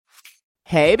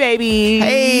Hey, babies.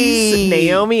 Hey.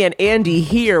 Naomi and Andy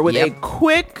here with a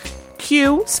quick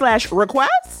Q/request.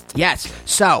 Yes.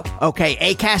 So, okay,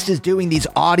 Acast is doing these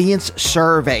audience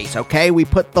surveys, okay? We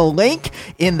put the link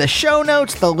in the show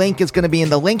notes. The link is going to be in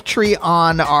the link tree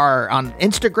on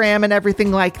Instagram and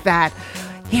everything like that.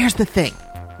 Here's the thing,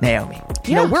 Naomi.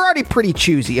 You know, we're already pretty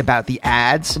choosy about the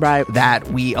ads that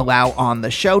we allow on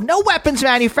the show. No weapons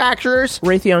manufacturers.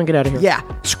 Raytheon, get out of here. Yeah,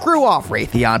 screw off,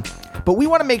 Raytheon. But we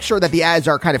want to make sure that the ads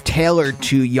are kind of tailored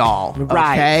to y'all,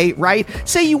 okay? Right?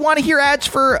 Say you want to hear ads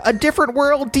for A Different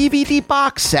World DVD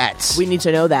box sets. We need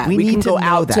to know that. We can go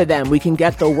out to them. We can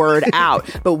get the word out.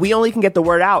 But we only can get the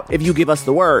word out if you give us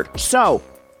the word. So,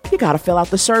 you got to fill out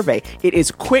the survey. It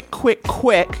is quick,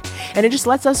 and it just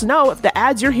lets us know if the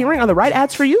ads you're hearing are the right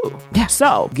ads for you. Yeah.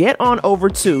 So, get on over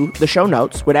to the show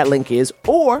notes where that link is,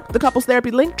 or the Couples Therapy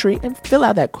link tree, and fill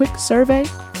out that quick survey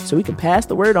so we can pass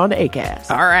the word on to Acast.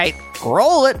 All right,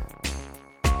 roll it.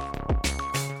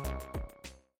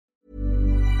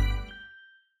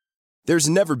 There's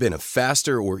never been a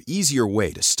faster or easier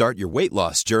way to start your weight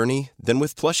loss journey than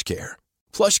with PlushCare.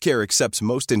 PlushCare accepts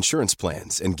most insurance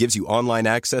plans and gives you online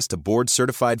access to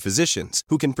board-certified physicians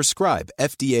who can prescribe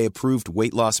FDA-approved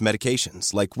weight loss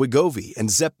medications like Wegovy and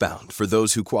Zepbound for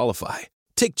those who qualify.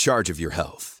 Take charge of your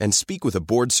health and speak with a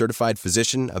board-certified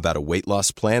physician about a weight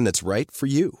loss plan that's right for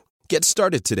you. Get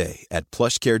started today at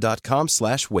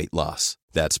plushcare.com/weight-loss.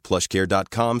 That's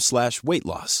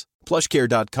plushcare.com/weight-loss.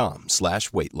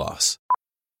 plushcare.com/weight-loss.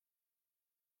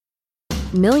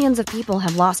 Millions of people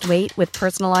have lost weight with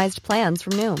personalized plans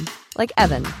from Noom. Like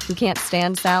Evan, who can't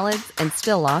stand salads and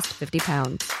still lost 50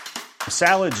 pounds.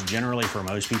 Salads generally for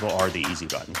most people are the easy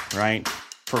button, right?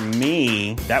 For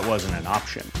me, that wasn't an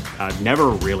option. I never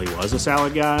really was a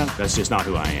salad guy. That's just not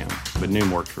who I am. But Noom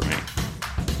worked for me.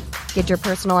 Get your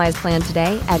personalized plan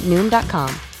today at Noom.com.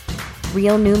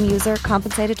 Real Noom user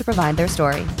compensated to provide their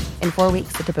story. In 4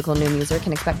 weeks, the typical Noom user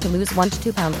can expect to lose 1 to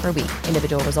 2 pounds per week.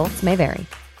 Individual results may vary.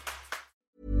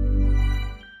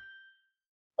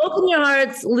 Open your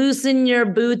hearts, loosen your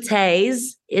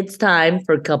booties. It's time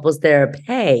for Couples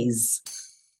Therapies.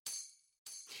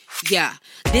 Yeah,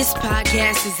 this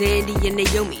podcast is Andy and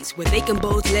Naomi's, where they can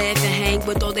both laugh and hang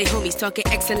with all their homies, talking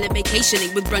excellent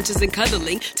vacationing with brunches and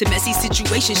cuddling, to messy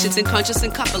situationships and conscious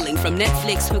and coupling, from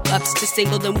Netflix hookups to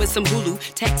single them with some Hulu,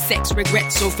 text, sex,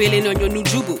 regrets, or feeling on your new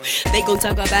jubu. They gon'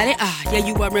 talk about it, yeah,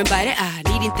 you are invited,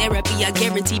 needing therapy, I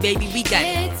guarantee, baby, we got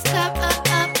it. It's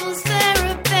Couples Therapy.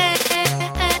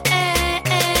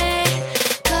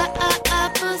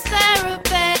 Couples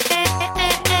Therapy.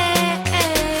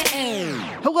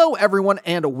 Hello, everyone,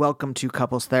 and welcome to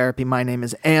Couples Therapy. My name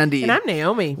is Andy. And I'm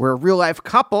Naomi. We're a real-life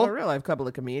couple. A real-life couple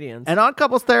of comedians. And on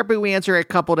Couples Therapy, we answer a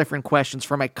couple different questions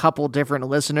from a couple different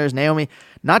listeners. Naomi,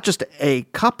 not just a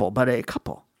couple, but a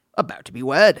couple about to be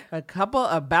wed. A couple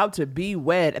about to be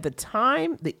wed. At the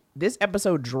time this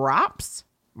episode drops,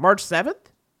 March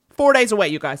 7th, 4 days away,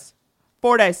 you guys.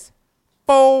 4 days.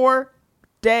 4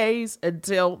 days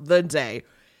until the day.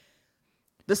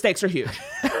 The stakes are huge.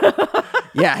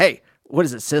 Yeah, hey, what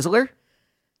is it, Sizzler?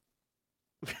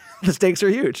 The stakes are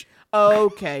huge.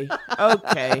 Okay.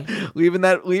 leaving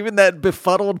that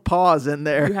befuddled pause in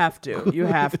there. You have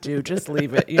to. Just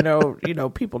leave it. You know,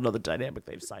 people know the dynamic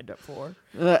they've signed up for.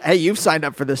 Hey, you've signed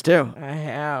up for this too. I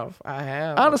have.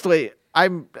 Honestly,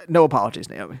 no apologies,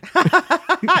 Naomi.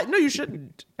 No, you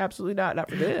shouldn't. Absolutely not. Not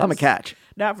for this. I'm a catch.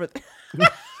 Not for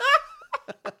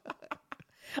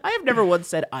I have never once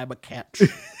said I'm a catch.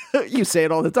 You say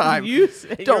it all the time.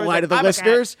 Don't lie to the I'm a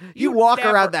listeners. cat. You walk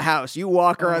around the house. You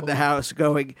walk around the house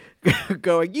going,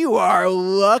 you are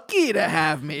lucky to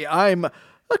have me. I'm a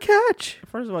catch.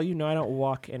 First of all, I don't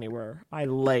walk anywhere. I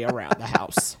lay around the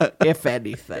house, if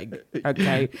anything.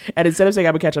 Okay? And instead of saying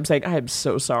I'm a catch, I'm saying I am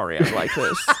so sorry I'm like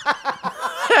this.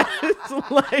 It's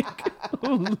like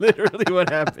literally what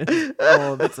happened.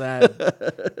 Oh, that's sad.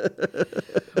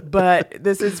 But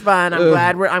this is fun.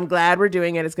 I'm glad we're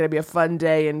doing it. It's going to be a fun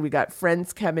day, and we got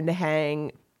friends coming to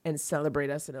hang and celebrate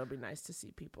us, and it'll be nice to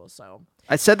see people. So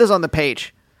I said this on the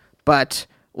page, but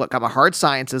look, I'm a hard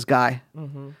sciences guy.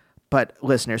 Mm-hmm. But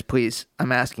listeners, please,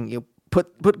 I'm asking you,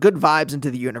 put good vibes into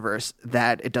the universe,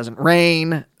 that it doesn't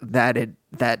rain, that it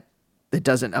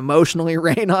doesn't emotionally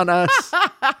rain on us.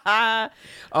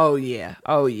 Oh yeah.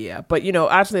 But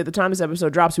actually, at the time this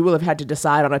episode drops, we will have had to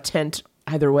decide on a tent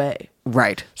either way.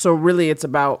 Right. So really, it's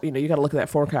about, you got to look at that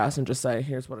forecast and just say,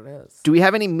 here's what it is. Do we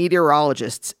have any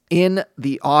meteorologists in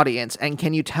the audience? And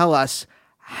can you tell us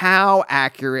how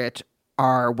accurate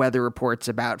are weather reports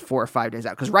about 4 or 5 days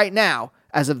out? Because right now,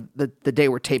 as of the day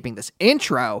we're taping this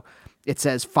intro, it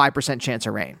says 5% chance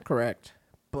of rain. Correct.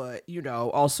 But,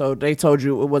 also they told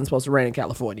you it wasn't supposed to rain in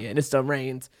California, and it still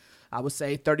rains, I would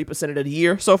say 30% of the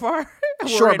year so far.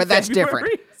 Sure, but that's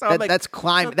different. So That's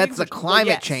climate. That's the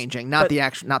climate changing, not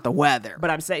the weather. But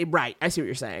I'm saying, right, I see what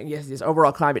you're saying. Yes,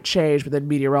 overall climate change, but then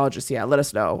meteorologists, let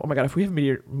us know. Oh my God, if we have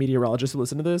meteorologists who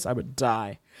listen to this, I would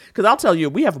die. Because I'll tell you,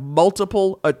 we have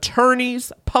multiple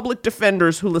attorneys, public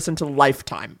defenders who listen to my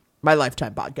Lifetime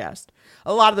podcast.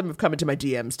 A lot of them have come into my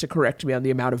DMs to correct me on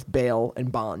the amount of bail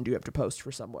and bond you have to post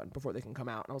for someone before they can come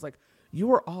out. And I was like,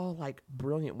 you are all like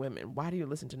brilliant women. Why do you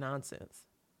listen to nonsense?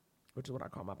 Which is what I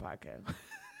call my podcast.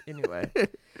 Anyway,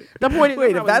 the point is,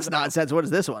 wait, if that's nonsense, what is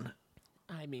this one?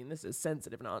 I mean, this is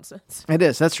sensitive nonsense. It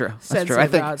is. That's true. That's true.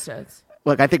 Nonsense.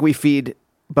 Look, I think we feed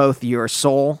both your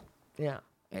soul,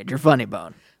 and your funny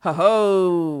bone. Ho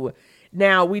ho.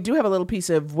 Now, we do have a little piece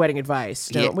of wedding advice,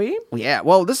 don't we? Yeah.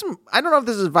 Well, I don't know if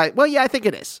this is advice. Well, yeah, I think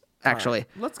it is, actually.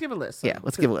 Right. Let's give a listen. Yeah,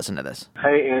 let's give a listen to this.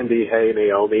 Hey, Andy. Hey,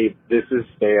 Naomi. This is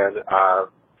Stan.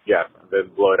 Yes, I've been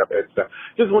blowing up.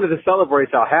 Just wanted to celebrate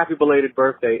y'all. Happy belated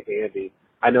birthday, Andy.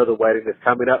 I know the wedding is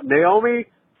coming up. Naomi?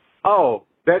 Oh,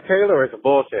 that Taylor is a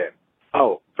bullshit.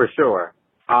 Oh, for sure.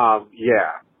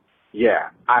 Yeah,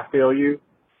 I feel you.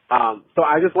 So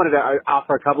I just wanted to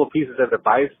offer a couple of pieces of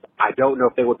advice. I don't know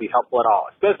if they would be helpful at all,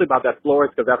 especially about that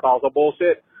florist, because that's also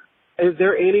bullshit. Is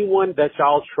there anyone that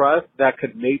y'all trust that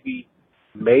could maybe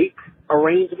make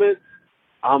arrangements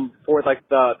for like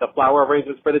the flower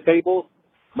arrangements for the tables?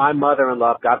 My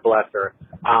mother-in-law, God bless her,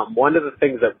 one of the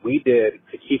things that we did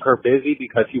to keep her busy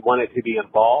because she wanted to be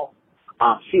involved,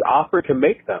 she offered to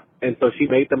make them. And so she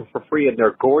made them for free, and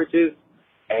they're gorgeous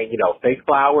and, fake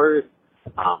flowers,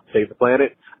 save the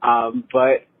planet.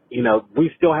 But, we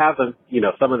still have them,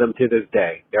 some of them to this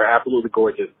day. They're absolutely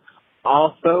gorgeous.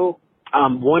 Also,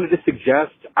 wanted to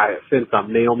suggest, since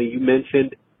Naomi, you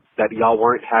mentioned that y'all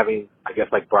weren't having, I guess,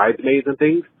 like bridesmaids and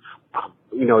things,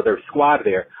 there's squad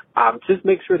there. Just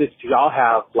make sure that y'all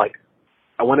have, like,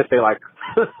 I want to say, like,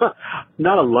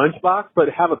 not a lunchbox, but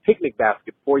have a picnic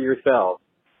basket for yourselves,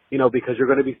 because you're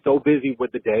going to be so busy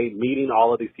with the day, meeting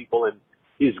all of these people and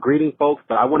just greeting folks.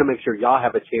 But I want to make sure y'all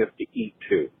have a chance to eat,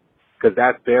 too, because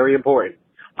that's very important.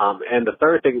 And the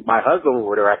third thing my husband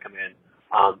would recommend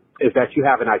is that you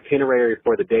have an itinerary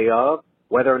for the day of,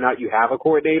 whether or not you have a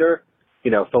coordinator,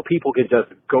 so people can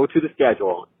just go to the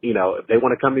schedule. If they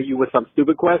want to come to you with some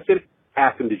stupid question,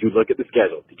 ask them, did you look at the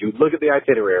schedule? Did you look at the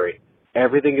itinerary?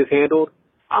 Everything is handled.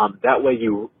 That way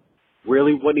you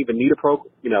really wouldn't even need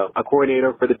a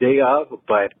coordinator for the day of,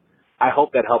 but I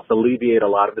hope that helps alleviate a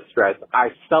lot of the stress. I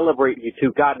celebrate you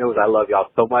too. God knows I love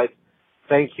y'all so much.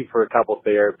 Thank you for couple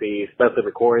therapy, especially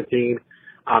for quarantine.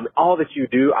 All that you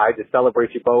do, I just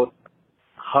celebrate you both.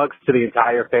 Hugs to the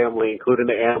entire family, including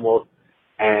the animals.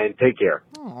 And take care.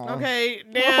 Okay,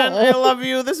 Dan, I love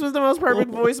you. This was the most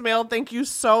perfect voicemail. Thank you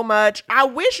so much. I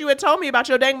wish you had told me about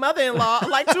your dang mother-in-law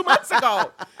like 2 months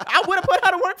ago. I would have put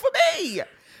her to work for me.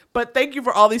 But thank you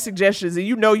for all these suggestions. And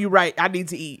you're right. I need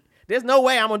to eat. There's no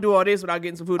way I'm going to do all this without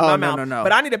getting some food in my mouth. No.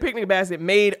 But I need a picnic basket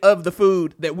made of the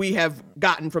food that we have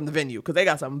gotten from the venue, because they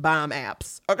got some bomb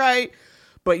apps. Okay?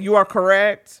 But you are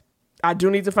correct. I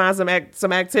do need to find some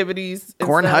activities.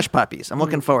 Corn hush puppies. I'm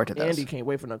looking forward to this. Andy can't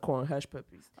wait for the corn hush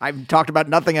puppies. I've talked about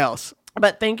nothing else.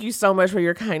 But thank you so much for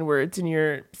your kind words and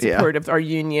your support of our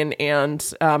union. And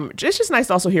it's just nice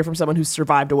to also hear from someone who's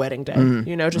survived a wedding day.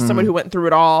 Someone who went through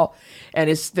it all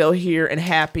and is still here and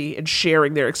happy and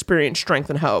sharing their experience, strength,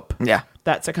 and hope. Yeah.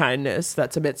 That's a kindness.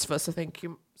 That's a mitzvah. So thank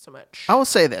you so much. I will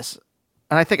say this,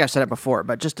 and I think I've said it before,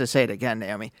 but just to say it again,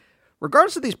 Naomi,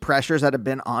 regardless of these pressures that have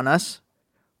been on us,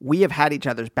 we have had each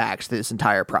other's backs through this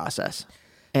entire process.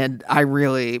 And I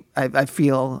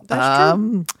feel that's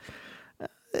true.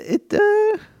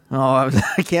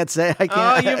 I can't say. I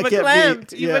can't. Oh, you've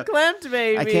verklempt. You've verklempt,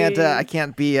 baby. I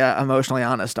can't be emotionally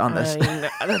honest on this.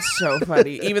 That's so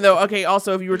funny. Even though, okay,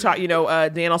 also if you were talking,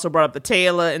 Dan also brought up the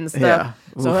Taylor and stuff.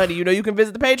 Yeah. So, honey, you can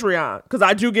visit the Patreon, because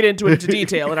I do get into it into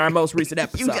detail in our most recent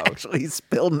episode. You actually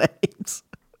spilled names.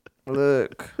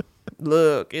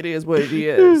 Look, it is what it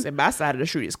is. And my side of the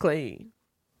street is clean.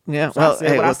 Yeah, so I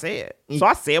said what I said. So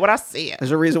I said what I said.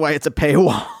 There's a reason why it's a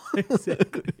paywall.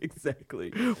 Exactly.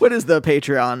 What is the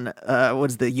Patreon?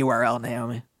 What's the URL,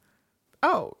 Naomi?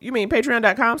 Oh, you mean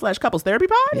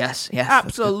patreon.com/couplestherapypod? Yes.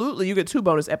 Absolutely. You get 2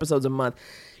 bonus episodes a month.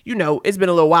 It's been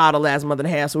a little while the last month and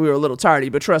a half, so we were a little tardy.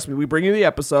 But trust me, we bring you the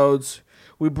episodes.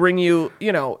 We bring you,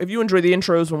 if you enjoy the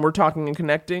intros when we're talking and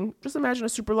connecting, just imagine a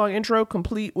super long intro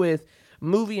complete with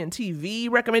movie and TV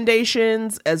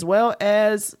recommendations, as well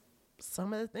as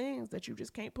some of the things that you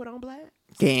just can't put on blast.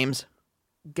 Games.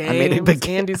 Games.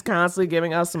 Andy's constantly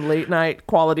giving us some late night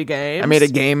quality games. I made a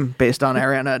game based on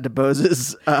Ariana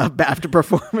DeBose's BAFTA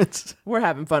performance. We're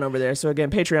having fun over there. So again,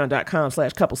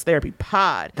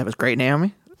 patreon.com/couplestherapypod. That was great,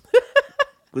 Naomi.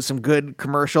 With some good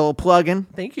commercial plug-in.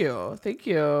 Thank you.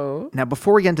 Now,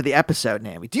 before we get into the episode,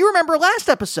 Naomi, do you remember last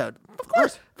episode? Of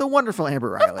course. The wonderful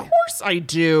Amber Riley. Of course I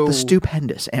do. The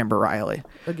stupendous Amber Riley.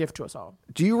 A gift to us all.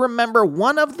 Do you remember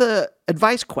one of the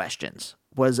advice questions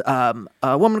was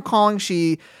a woman calling?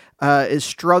 She is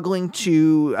struggling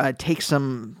to take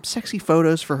some sexy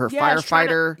photos for her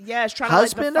firefighter she's trying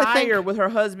husband, to light the I think. fire with her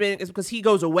husband. It's because he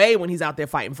goes away when he's out there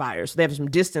fighting fires. So they have some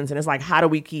distance, and it's like, how do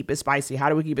we keep it spicy? How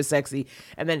do we keep it sexy?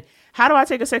 And then, how do I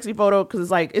take a sexy photo? Because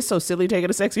it's like, it's so silly taking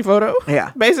a sexy photo.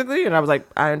 Yeah. Basically. And I was like,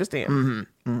 I understand.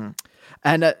 Mm-hmm. Mm-hmm.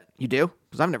 And you do?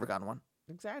 Because I've never gotten one.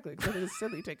 Exactly. Because it's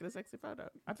silly taking a sexy photo.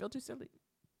 I feel too silly.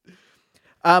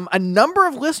 A number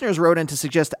of listeners wrote in to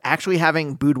suggest actually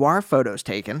having boudoir photos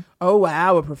taken. Oh,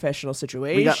 wow. A professional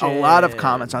situation. We got a lot of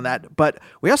comments on that. But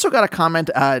we also got a comment.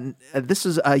 This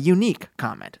is a unique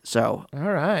comment. So all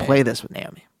right, play this with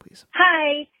Naomi, please.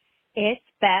 Hi, it's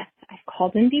Beth. I've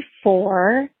called in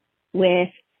before with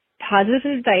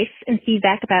positive advice and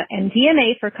feedback about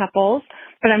MDMA for couples,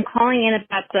 but I'm calling in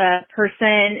about the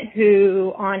person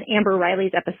who on Amber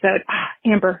Riley's episode,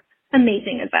 Amber,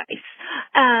 amazing advice,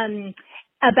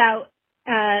 about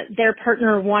their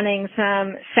partner wanting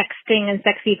some sexting and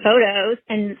sexy photos.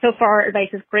 And so far,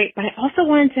 advice is great. But I also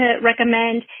wanted to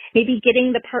recommend maybe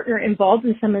getting the partner involved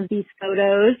in some of these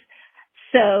photos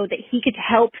so that he could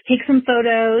help take some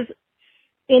photos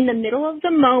in the middle of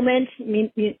the moment.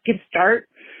 You could start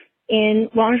in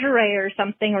lingerie or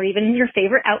something, or even your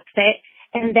favorite outfit,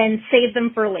 and then save them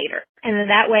for later. And then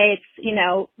that way it's,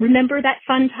 remember that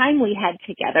fun time we had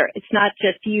together. It's not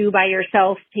just you by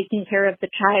yourself taking care of the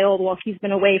child while he's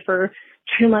been away for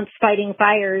 2 months fighting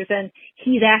fires and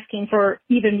he's asking for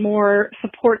even more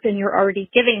support than you're already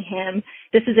giving him.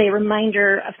 This is a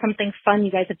reminder of something fun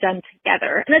you guys have done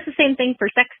together. And that's the same thing for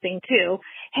sexting too.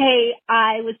 Hey,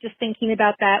 I was just thinking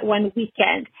about that one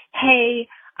weekend. Hey,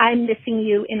 I'm missing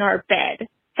you in our bed.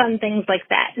 Fun things like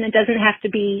that. And it doesn't have to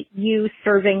be you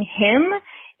serving him.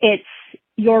 It's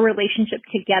your relationship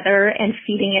together and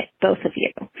feeding it, both of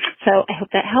you. So I hope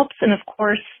that helps. And of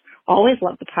course, always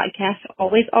love the podcast.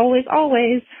 Always, always,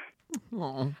 always.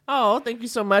 Oh, thank you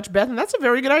so much, Beth. And that's a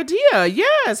very good idea.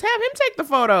 Yes, have him take the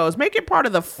photos. Make it part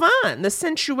of the fun, the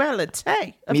sensuality of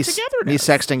togetherness. Me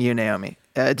sexting you, Naomi.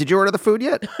 Did you order the food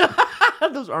yet?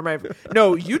 Those are my...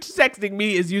 No, you texting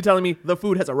me is you telling me the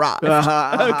food has arrived.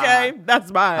 Okay?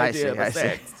 That's my idea of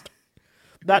sex.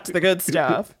 That's the good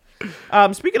stuff.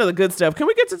 Speaking of the good stuff, can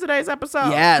we get to today's episode?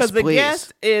 Yes, because the please.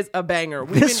 guest is a banger.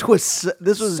 This was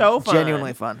so fun.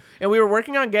 Genuinely fun. And we were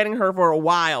working on getting her for a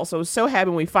while, so I was so happy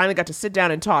when we finally got to sit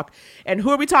down and talk. And who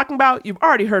are we talking about? You've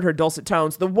already heard her dulcet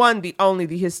tones. The one, the only,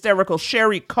 the hysterical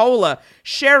Sherry Cola.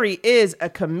 Sherry is a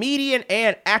comedian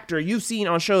and actor you've seen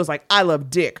on shows like I Love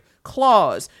Dick,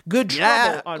 Claws, Good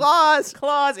Trouble on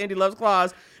Claws. Andy loves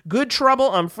Claws. Good Trouble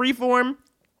on Freeform.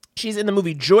 She's in the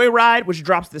movie Joyride, which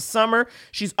drops this summer.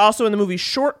 She's also in the movie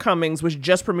Shortcomings, which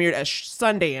just premiered at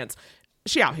Sundance.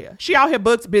 She out here. She out here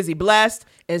booked, busy, blessed,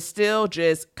 and still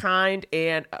just kind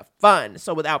and fun.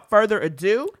 So without further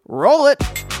ado, roll it.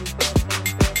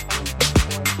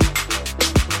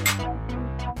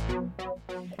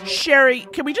 Sherry,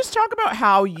 can we just talk about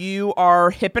how you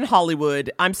are hip in Hollywood?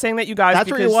 I'm saying that you guys...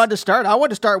 That's where you wanted to start? I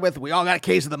wanted to start with, we all got a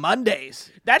case of the Mondays.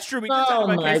 That's true. We can talk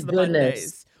about case of the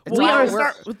Mondays. Well, we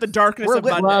start with the darkness of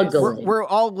Mondays. We're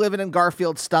all living in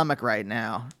Garfield's stomach right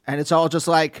now, and it's all just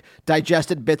like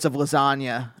digested bits of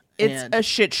lasagna. It's a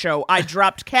shit show. I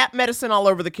dropped cat medicine all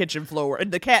over the kitchen floor,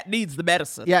 and the cat needs the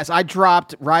medicine. Yes, I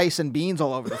dropped rice and beans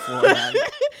all over the floor.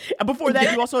 And before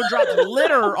that, you also dropped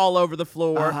litter all over the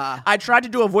floor. I tried to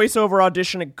do a voiceover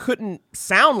audition and couldn't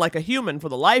sound like a human for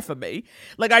the life of me.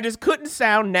 Like, I just couldn't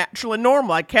sound natural and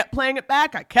normal. I kept playing it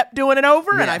back. I kept doing it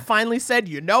over, and I finally said,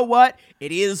 you know what?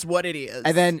 It is what it is.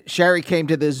 And then Sherry came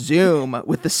to the Zoom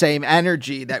with the same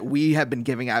energy that we have been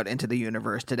giving out into the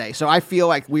universe today. So I feel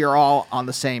like we are all on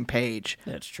the same page.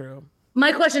 That's true.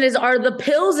 My question is, are the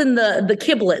pills and the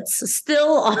kiblets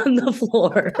still on the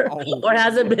floor? Or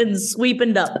has it been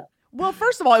sweepened up? Well,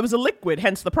 first of all, it was a liquid,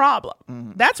 hence the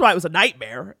problem. That's why it was a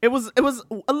nightmare. It was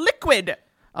a liquid.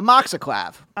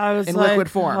 Amoxiclav in liquid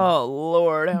form. Oh,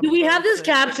 Lord. Do we have this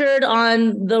captured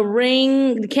on the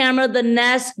Ring camera, the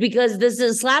Nest? Because this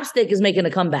is Slapstick is making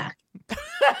a comeback.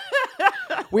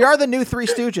 We are the new Three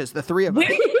Stooges, the three of us.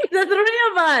 The three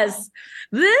of us.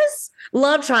 This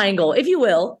love triangle, if you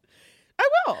will. I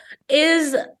will.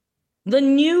 Is the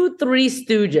new Three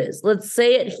Stooges. Let's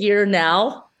say it here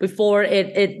now. before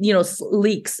it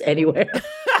leaks anywhere.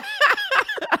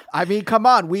 I mean, come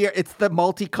on. It's the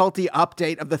multi-culti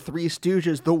update of the Three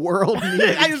Stooges the world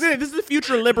needs. I was saying, this is the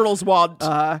future liberals want.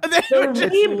 The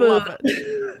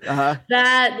reboot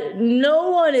that no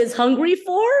one is hungry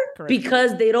for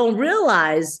because they don't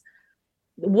realize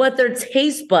what their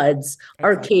taste buds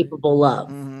are capable of.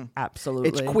 Mm-hmm. Absolutely.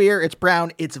 It's queer, it's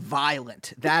brown, it's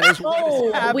violent. That is what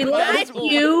is happening. We like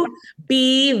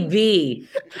QBV.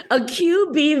 A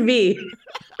QBV.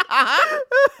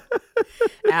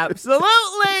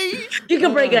 Absolutely. You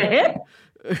can break a hip.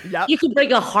 Yep. You can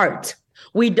break a heart.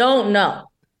 We don't know.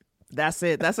 That's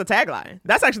it. That's the tagline.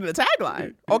 That's actually the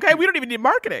tagline. Okay, we don't even need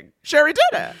marketing. Sherry did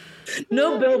it.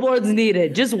 No billboards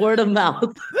needed. Just word of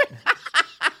mouth.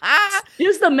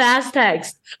 Just a mass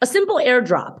text. A simple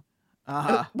airdrop.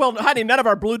 Well, honey, none of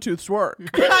our Bluetooths work.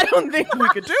 I don't think we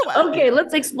could do it. Okay,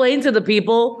 let's explain to the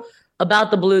people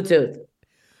about the Bluetooth.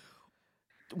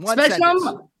 Spectrum.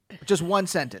 Sentence. Just one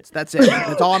sentence. That's it.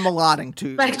 That's all I'm allotting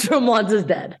to. Spectrum wants us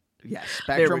dead. Yes,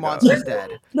 Spectrum wants us dead.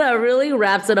 That really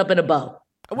wraps it up in a bow.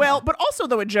 Well, but also,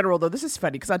 though, in general, though, this is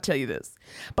funny because I'll tell you this.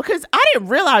 Because I didn't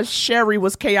realize Sherry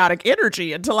was chaotic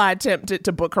energy until I attempted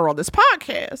to book her on this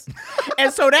podcast.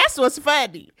 And so that's what's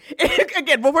funny.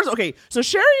 Again, well, first, okay, so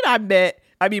Sherry and I met,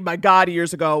 my God,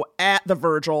 years ago at the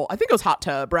Virgil. I think it was Hot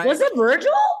Tub, right? Was it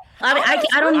Virgil? I mean,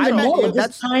 I don't even know.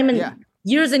 This time and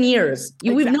years and years.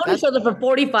 We've known each other for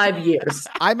 45 years.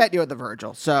 I met you at the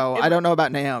Virgil, so I don't know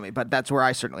about Naomi, but that's where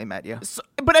I certainly met you. So,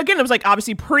 but again, it was like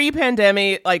obviously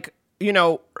pre-pandemic, like,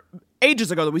 ages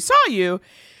ago that we saw you.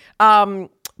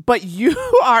 But you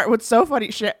are, what's so funny,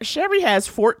 Sherry has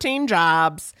 14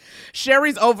 jobs.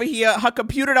 Sherry's over here. Her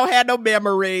computer don't have no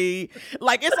memory.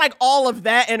 Like, it's like all of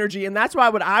that energy. And that's why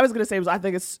what I was going to say was I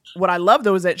think it's, what I love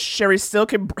though is that Sherry still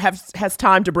has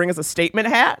time to bring us a statement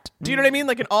hat. Do you know what I mean?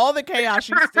 Like in all the chaos,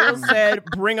 she still said,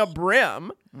 bring a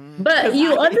brim. But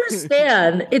you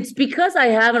understand, it's because I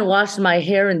haven't washed my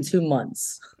hair in 2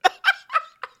 months.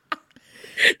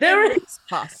 There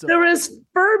is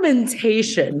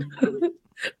fermentation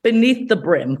beneath the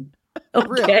brim.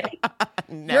 Okay.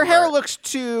 Your hair looks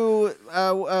too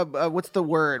what's the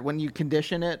word when you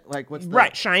condition it? Like what's the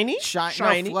right? Shiny?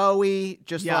 Shiny. No, flowy,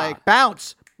 just like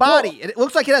bounce. Body. Well, it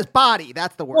looks like it has body.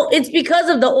 That's the word. Well, it's because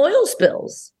of the oil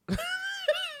spills.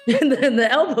 and the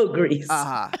elbow grease.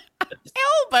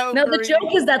 Elbow Now grease. the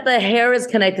joke is that the hair is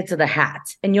connected to the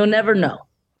hat, and you'll never know.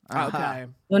 Okay.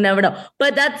 You'll never know.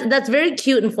 But that's very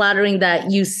cute and flattering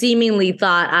that you seemingly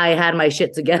thought I had my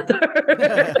shit together.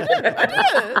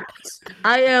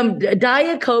 I am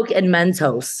Diet Coke and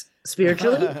Mentos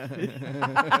spiritually.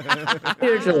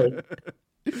 Spiritually.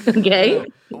 Okay?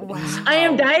 Wow. I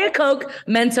am Diet Coke,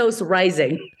 Mentos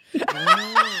rising.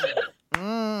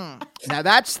 Now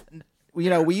that's,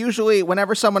 we usually,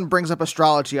 whenever someone brings up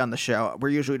astrology on the show, we're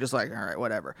usually just like, all right,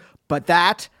 whatever. But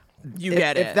that,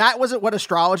 if that wasn't what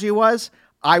astrology was,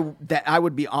 I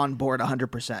would be on board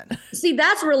 100%. See,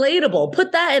 that's relatable.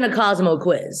 Put that in a Cosmo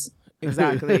quiz.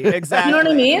 Exactly. You know what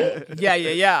I mean?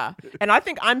 Yeah. And I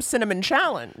think I'm Cinnamon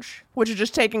Challenge, which is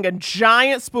just taking a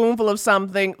giant spoonful of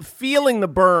something, feeling the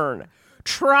burn,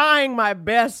 trying my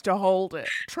best to hold it,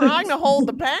 trying to hold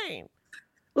the pain.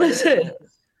 Listen,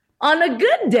 on a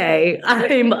good day,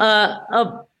 I'm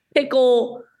a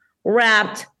pickle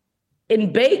wrapped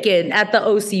in bacon at the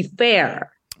OC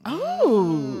Fair.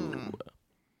 Oh.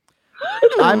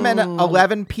 I'm an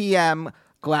 11 p.m.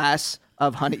 glass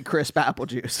of Honey Crisp apple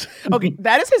juice. Okay,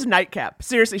 that is his nightcap.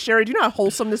 Seriously, Sherry, do you know how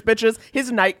wholesome this bitch is?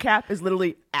 His nightcap is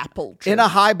literally apple juice. In a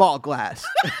highball glass.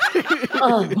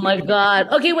 Oh, my God.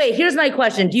 Okay, wait, here's my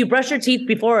question. Do you brush your teeth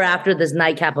before or after this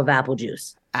nightcap of apple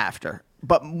juice? After,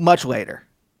 but much later.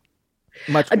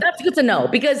 That's good to know,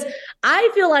 because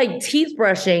I feel like teeth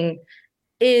brushing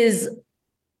is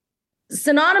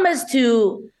synonymous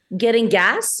to getting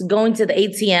gas, going to the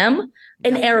ATM,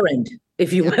 an errand,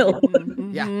 if you will.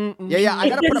 Yeah. I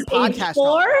gotta put a podcast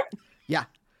on. Yeah.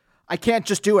 I can't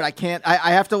just do it.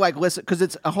 I have to listen, because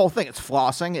it's a whole thing. It's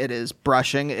flossing, it is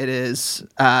brushing, it is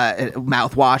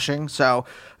mouth washing. So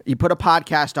you put a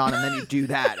podcast on and then you do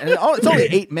that. And it's only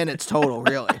 8 minutes total,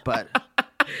 really, but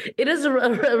it is a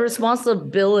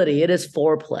responsibility. It is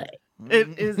foreplay.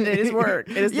 It is work.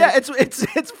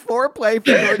 It's foreplay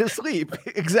for going to sleep.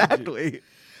 Exactly.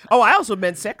 Oh, I also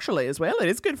meant sexually as well. It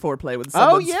is good foreplay when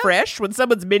someone's fresh, when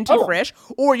someone's minty fresh.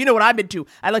 Or you know what I'm into?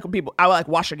 I like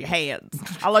washing your hands.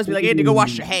 I'll always be like, Andy, go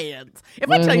wash your hands. If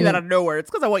I tell you that out of nowhere, it's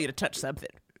because I want you to touch something.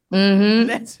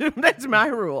 Mm-hmm. That's my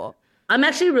rule. I'm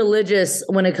actually religious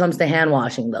when it comes to hand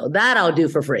washing, though. That I'll do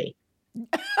for free.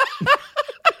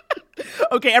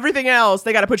 Okay, everything else,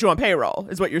 they got to put you on payroll,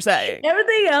 is what you're saying.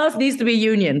 Everything else needs to be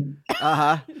union.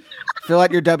 Fill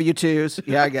out your W-2s.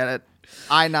 Yeah, I get it.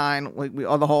 I-9, we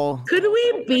all the whole. Could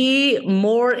we be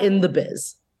more in the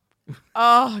biz?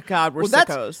 Oh God, we're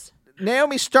sickos.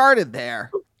 Naomi started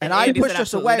there, and I pushed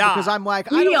us away because I'm like,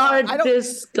 we are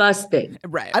disgusting.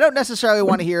 Right. I don't necessarily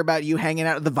want to hear about you hanging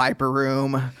out at the Viper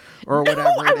Room or whatever it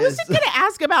is. I wasn't going to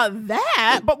ask about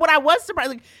that, but what I was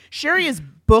surprised, like, Sherry is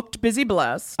booked, busy,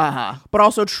 blessed, but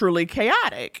also truly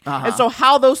chaotic. And so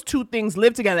how those two things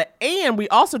live together. And we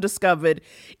also discovered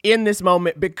in this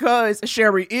moment, because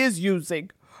Sherry is using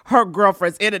her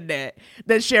girlfriend's internet,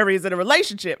 that Sherry is in a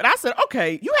relationship. And I said,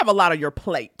 okay, you have a lot on your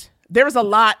plate. There's a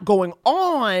lot going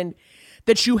on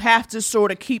that you have to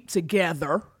sort of keep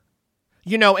together.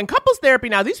 You know, in couples therapy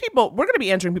now, these people, we're going to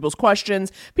be answering people's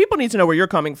questions. People need to know where you're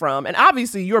coming from. And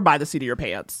obviously, you're by the seat of your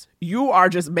pants. You are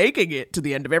just making it to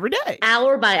the end of every day.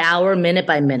 Hour by hour, minute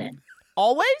by minute.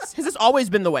 Always? Has this always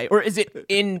been the way? Or is it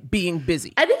in being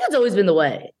busy? I think it's always been the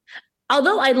way.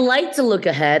 Although I like to look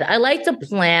ahead, I like to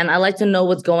plan, I like to know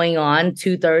what's going on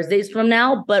 2 Thursdays from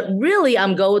now. But really,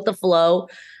 I'm go with the flow.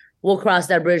 We'll cross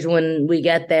that bridge when we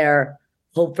get there.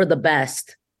 Hope for the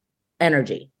best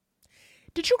energy.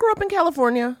 Did you grow up in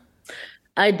California?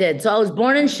 I did. So I was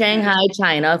born in Shanghai,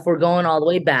 China, if we're going all the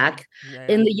way back.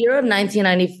 In the year of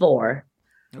 1994.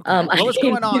 What was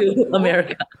going on? To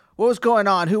America. What was going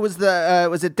on? Who was the,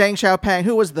 was it Deng Xiaoping?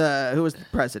 Who was the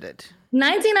president?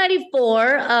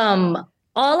 1994.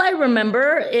 All I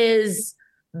remember is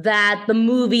that the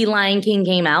movie Lion King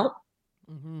came out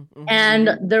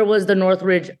and there was the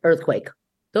Northridge earthquake.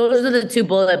 Those are the 2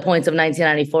 bullet points of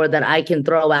 1994 that I can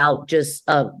throw out, just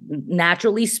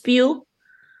naturally spew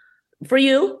for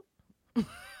you.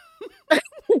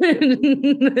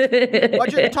 While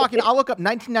you're talking, I'll look up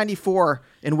 1994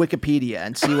 in Wikipedia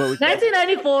and see what we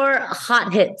 1994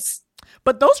 hot hits.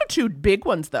 But those are 2 big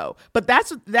ones, though. But is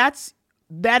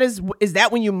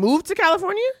that when you moved to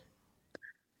California?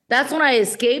 That's when I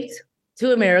escaped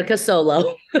to America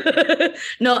solo.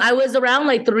 No, I was around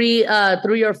like 3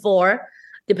 or 4.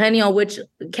 Depending on which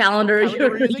calendar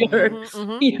you're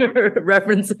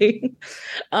referencing.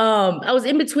 I was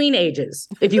in between ages,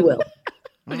 if you will.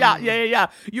 Yeah.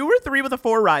 You were 3 with a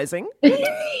 4 rising.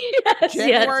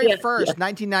 January 1st,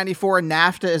 1994,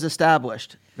 NAFTA is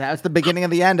established. That's the beginning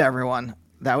of the end, everyone.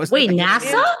 That was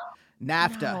NASA?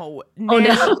 NAFTA. No,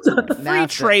 NAFTA. Free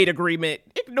trade agreement.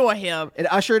 Ignore him.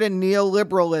 It ushered in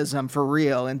neoliberalism for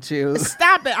real into...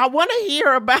 Stop it. I want to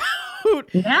hear about...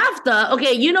 NAFTA?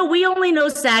 Okay, we only know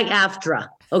SAG-AFTRA.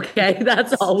 Okay,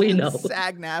 that's all we know.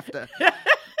 SAG-NAFTA.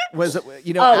 Was,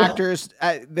 actors,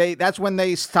 that's when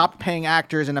they stopped paying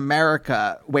actors in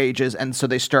America wages, and so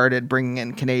they started bringing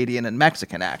in Canadian and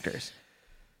Mexican actors.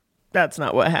 That's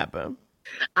not what happened.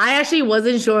 I actually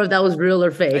wasn't sure if that was real or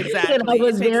fake. Exactly. And I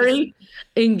was very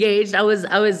engaged. I was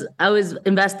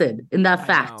invested in that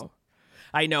fact.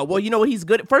 I know. Well, you know what he's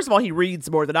good at? First of all, he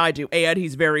reads more than I do, and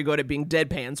he's very good at being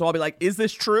deadpan. So I'll be like, is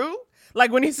this true?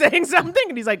 Like when he's saying something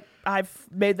and he's like, I've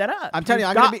made that up. I'm telling you,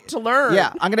 I'm going to learn.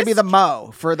 Yeah, I'm going to be the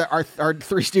Mo for our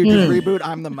Three Stooges reboot.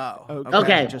 I'm the Mo.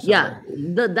 Okay. Yeah.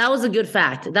 That was a good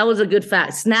fact.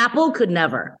 Snapple could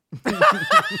never.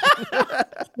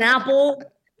 Snapple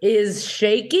is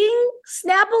shaking.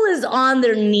 Snapple is on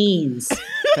their knees.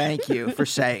 Thank you for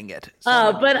saying it.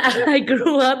 But I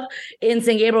grew up in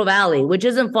San Gabriel Valley, which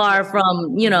isn't far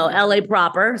from, LA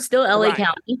proper, still LA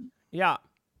County. Yeah.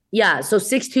 Yeah. So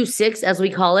 626, as we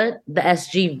call it, the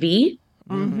SGV.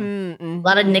 A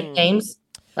lot of nicknames,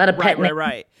 a lot of pet names.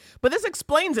 Right. But this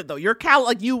explains it though. You've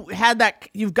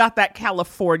got that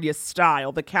California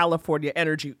style, the California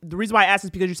energy. The reason why I asked is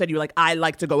because you said I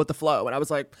like to go with the flow. And I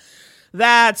was like,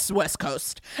 that's West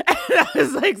Coast. And I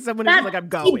was like, someone who's like, I'm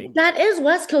going. That is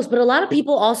West Coast, but a lot of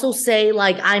people also say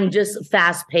I'm just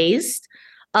fast paced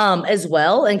as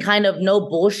well, and kind of no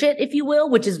bullshit, if you will,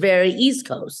 which is very East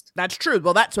Coast. That's true.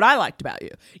 Well, that's what I liked about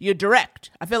you. You're direct.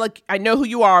 I feel like I know who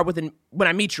you are when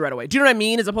I meet you right away. Do you know what I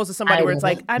mean? As opposed to somebody where it's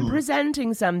like, I'm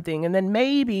presenting something, and then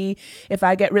maybe if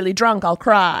I get really drunk, I'll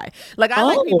cry. Like I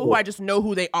like people who I just know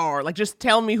who they are. Like just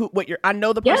tell me I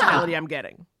know the personality I'm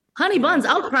getting. Honey buns,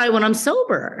 I'll cry when I'm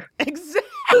sober.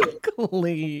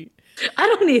 Exactly. I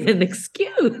don't need an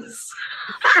excuse.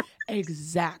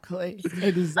 Exactly.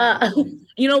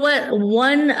 You know what?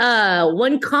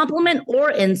 One compliment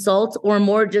or insult or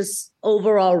more just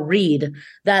overall read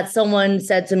that someone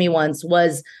said to me once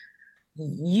was,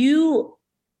 you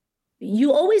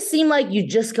always seem like you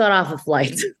just got off a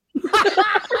flight.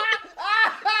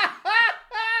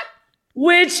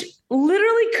 Which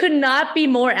literally could not be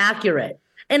more accurate.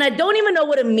 And I don't even know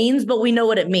what it means, but we know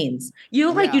what it means. You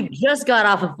look like you just got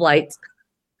off a flight.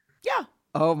 Yeah.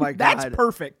 Oh my God. That's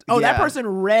perfect. Oh, that Yeah. person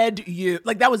read you.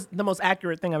 Like, that was the most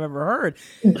accurate thing I've ever heard.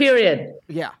 Period.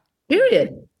 Yeah.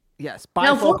 Period. Yes.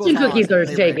 Now Bifocal fortune talent, cookies are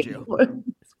they read shaking. you.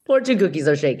 Fortune cookies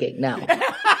are shaking now.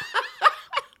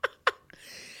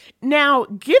 Now,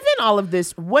 given all of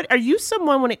this, what are you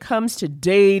someone when it comes to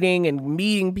dating and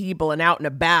meeting people and out and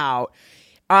about?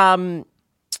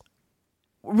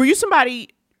 Were you somebody?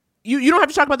 You don't have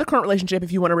to talk about the current relationship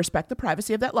if you want to respect the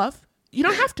privacy of that love. You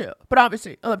don't have to, but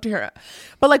obviously, I love to hear it.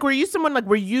 But like, were you someone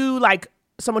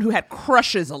who had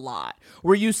crushes a lot?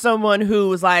 Were you someone who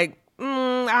was like,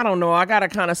 I don't know, I gotta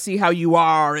kind of see how you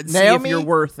are and see if you're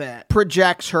worth it?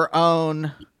 Projects her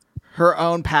own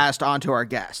past onto our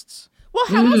guests. Well,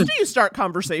 how else do you start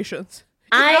conversations?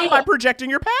 If not by projecting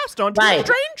your past onto a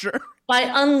stranger. By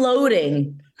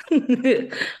unloading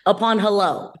upon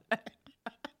hello.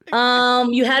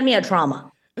 You had me at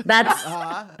trauma. That's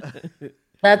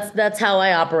how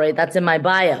I operate. That's in my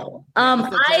bio.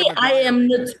 I am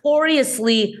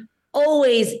notoriously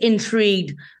always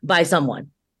intrigued by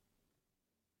someone.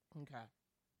 Okay.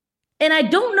 And I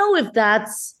don't know if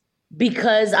that's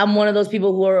because I'm one of those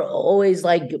people who are always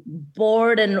like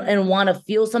bored and want to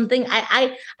feel something.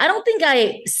 I don't think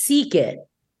I seek it.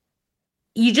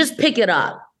 You just pick it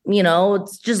up. You know,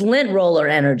 it's just lint roller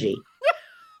energy.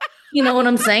 You know what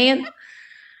I'm saying?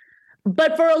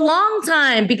 But for a long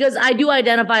time, because I do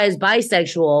identify as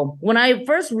bisexual, when I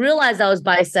first realized I was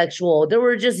bisexual, there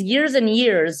were just years and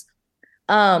years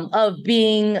of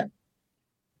being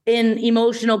in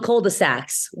emotional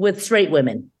cul-de-sacs with straight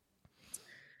women.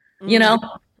 You know?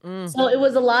 So it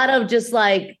was a lot of just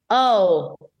like,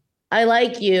 oh, I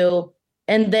like you.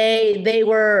 And they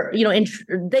were, you know,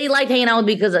 they liked hanging out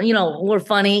because, you know, we're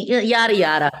funny, yada,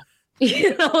 yada.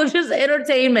 You know, just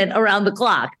entertainment around the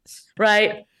clock,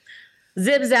 right?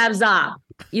 Zip, zap, zop,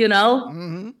 you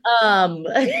know?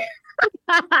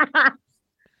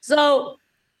 So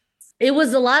it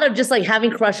was a lot of just like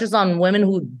having crushes on women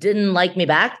who didn't like me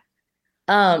back.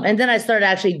 And then I started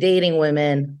actually dating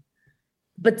women,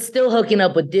 but still hooking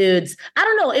up with dudes. I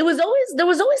don't know. There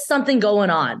was always something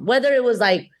going on, whether it was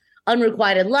like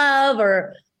unrequited love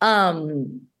or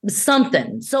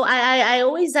something. So I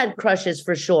always had crushes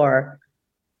for sure.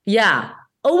 Yeah.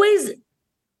 Always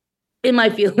in my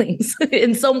feelings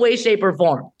in some way, shape, or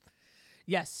form.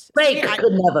 Yes. Drake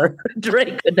could never.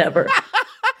 Drake could never.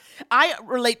 I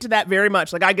relate to that very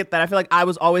much. Like, I get that. I feel like I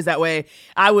was always that way.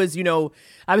 I was an Ani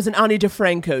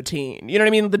DeFranco teen. You know what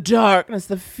I mean? The darkness,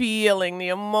 the feeling, the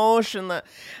emotion.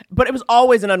 But it was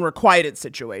always an unrequited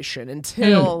situation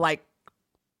until, like,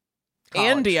 college.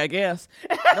 Andy, I guess.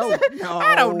 No.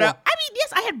 I don't know. I mean,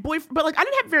 yes, I had boyfriends, but, like, I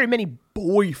didn't have very many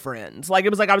boyfriends. Like, it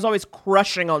was like I was always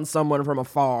crushing on someone from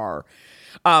afar.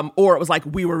 Or it was like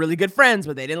we were really good friends,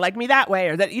 but they didn't like me that way,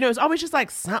 or that, you know, it's always just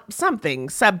like something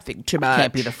too much.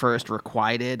 Can't be the first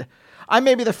requited. I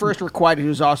may be the first requited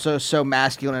who's also so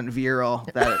masculine and virile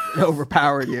that it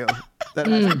overpowered you. That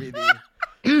has to be the.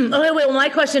 Okay, wait. Well, my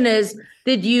question is: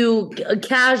 did you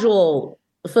casual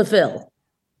fulfill?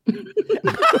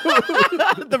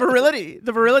 the virility,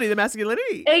 the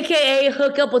masculinity, AKA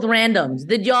hook up with randoms.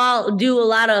 Did y'all do a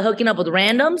lot of hooking up with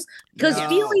randoms? Because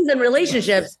feelings in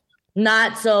relationships.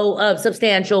 Not so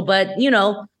substantial, but, you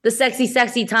know, the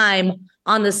sexy time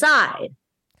on the side.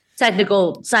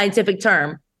 Technical scientific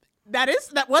term. That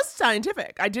was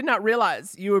scientific. I did not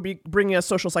realize you would be bringing us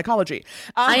social psychology.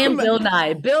 I am Bill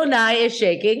Nye. Bill Nye is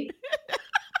shaking.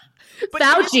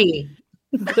 Fauci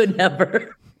could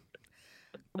never.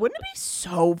 Wouldn't it be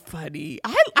so funny?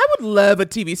 I would love a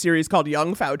TV series called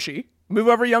Young Fauci. Move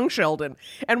over Young Sheldon.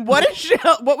 And what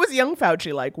was Young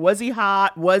Fauci like? Was he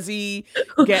hot? Was he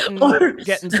getting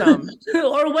some?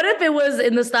 Or what if it was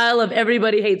in the style of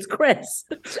Everybody Hates Chris?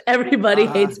 Everybody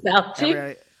hates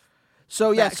Fauci.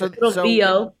 So yeah, so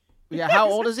Theo. Yeah, how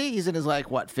old is he? He's in his, like,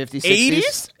 what, 50s,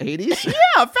 60s? 80s?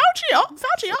 Yeah,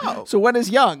 Fauci. So when is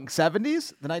Young?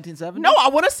 70s? The 1970s? No, I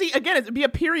want to see, again, it'd be a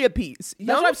period piece.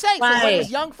 That's what I'm saying. Right. So when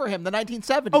is Young for him? The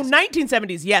 1970s? Oh,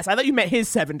 1970s, yes. I thought you meant his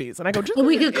 70s. And I go,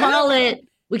 we could call it,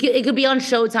 it could be on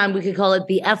Showtime. We could call it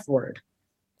the F word.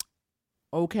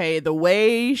 Okay, the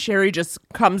way Sherry just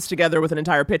comes together with an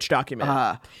entire pitch document.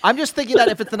 I'm just thinking that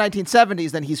if it's the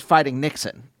 1970s, then he's fighting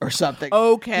Nixon or something.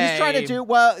 Okay. He's trying to do,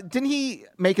 well, didn't he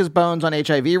make his bones on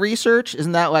HIV research?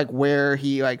 Isn't that, like, where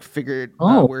he, like, figured,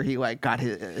 where he, like, got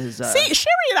his See,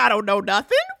 Sherry and I don't know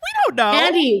nothing. We don't know.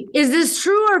 Andy, is this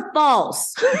true or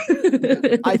false?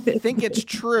 I think it's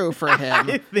true for him.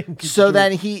 I think it's so true.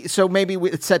 then so maybe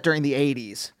it's set during the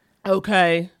 80s.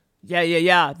 Okay.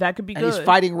 Yeah. That could be and good. He's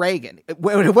fighting Reagan.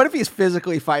 What if he's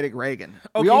physically fighting Reagan?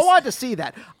 Okay. We all want to see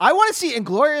that. I want to see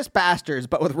Inglourious Basterds,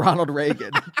 but with Ronald Reagan.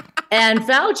 And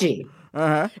Fauci.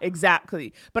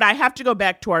 Exactly. But I have to go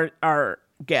back to our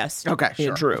guest. Okay, sure.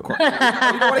 Andrew. Of course.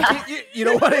 You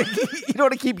don't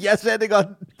want to keep yes ending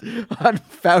on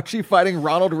Fauci fighting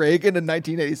Ronald Reagan in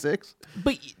 1986.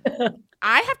 But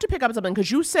I have to pick up something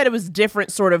because you said it was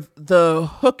different, sort of the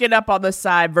hooking up on the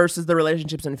side versus the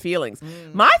relationships and feelings.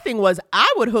 My thing was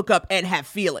I would hook up and have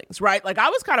feelings, right? Like I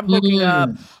was kind of hooking up,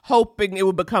 hoping it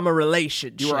would become a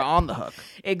relationship. You were on the hook.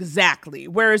 Exactly.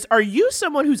 Whereas are you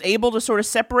someone who's able to sort of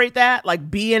separate that,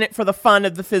 like be in it for the fun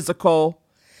of the physical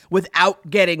without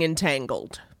getting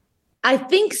entangled? I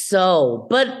think so,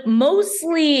 but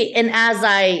mostly, and as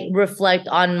I reflect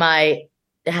on my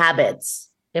habits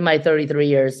in my 33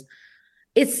 years,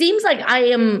 it seems like I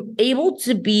am able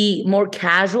to be more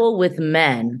casual with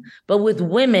men, but with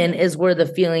women is where the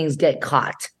feelings get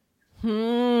caught.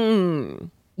 You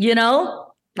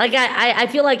know, like I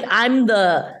feel like I'm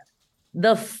the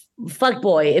fuck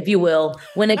boy, if you will,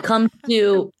 when it comes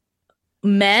to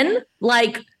men.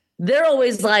 Like they're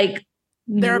always like,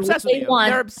 they're obsessed with you.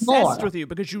 They're obsessed with you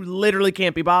because you literally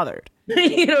can't be bothered.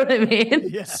 You know what I mean?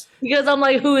 Yeah. Because I'm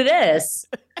like, who this?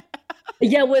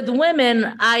 Yeah, with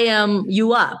women, I am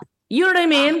you up. You know what I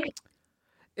mean?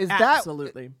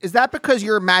 Absolutely. Is that because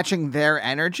you're matching their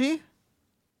energy?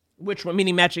 Which one?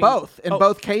 Meaning matching both in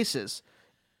both cases.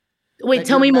 Wait,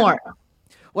 tell me more.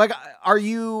 Like, are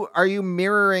you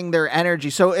mirroring their energy?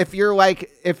 So if you're a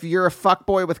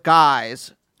fuckboy with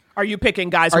guys, are you picking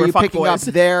guys who are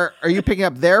fuckboys? Are you picking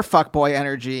up their fuckboy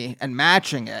energy and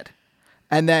matching it?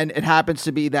 And then it happens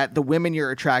to be that the women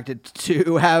you're attracted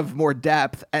to have more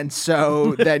depth, and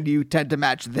so then you tend to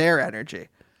match their energy.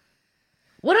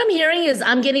 What I'm hearing is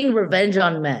I'm getting revenge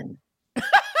on men.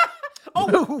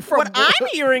 What I'm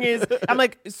hearing is I'm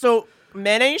like, so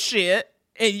men ain't shit,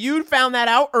 and you found that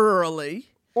out early.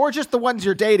 Or just the ones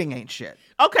you're dating ain't shit.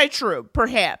 Okay, true.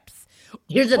 Perhaps.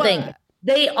 Here's the thing.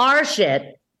 They are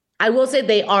shit. I will say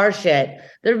they are shit.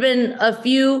 There have been a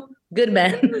few good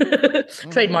men.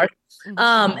 Trademark.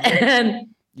 And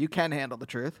you can handle the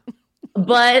truth.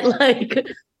 But like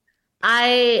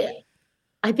I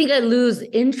think I lose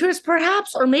interest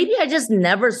perhaps, or maybe I just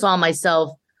never saw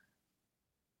myself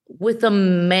with a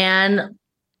man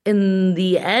in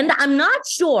the end. I'm not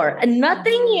sure. And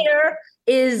nothing here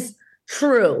is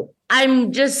true.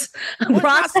 I'm just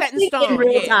processing in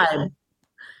real time.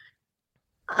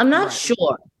 I'm not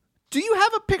sure. Do you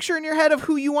have a picture in your head of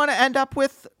who you want to end up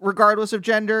with, regardless of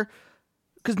gender?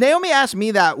 Because Naomi asked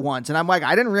me that once, and I'm like,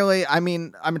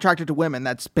 I'm attracted to women.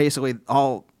 That's basically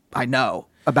all I know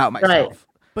about myself. Right.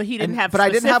 But he didn't have But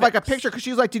specifics. I didn't have like a picture, because she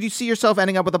was like, did you see yourself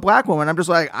ending up with a black woman? I'm just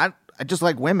like, I just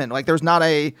like women. Like there's not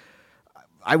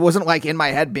I wasn't like in my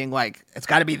head being like, it's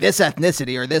got to be this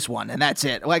ethnicity or this one, and that's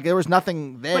it. Like there was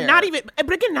nothing there.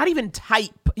 But again, not even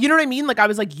type. You know what I mean? Like I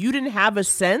was like, you didn't have a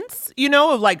sense,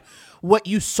 of like what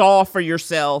you saw for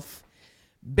yourself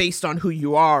based on who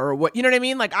you are or what, you know what I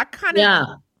mean? Like I kind of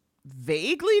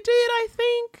vaguely did, I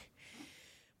think.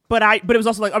 But it was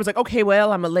also like, I was like, okay,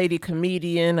 well, I'm a lady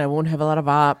comedian. I won't have a lot of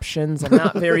options. I'm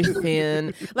not very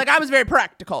thin. Like, I was very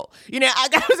practical.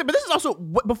 But this is also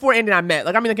before Andy and I met.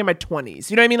 Like, I mean, like in my 20s.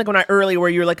 You know what I mean? Like when where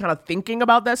you're like kind of thinking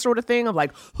about that sort of thing of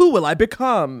like, who will I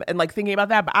become? And like thinking about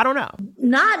that. But I don't know.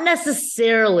 Not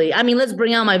necessarily. I mean, let's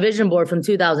bring out my vision board from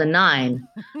 2009.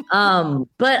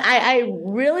 But I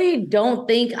really don't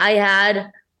think I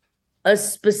had a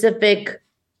specific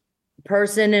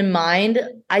person in mind.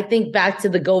 I think back to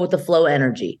the go with the flow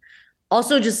energy.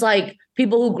 Also, just like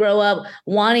people who grow up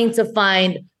wanting to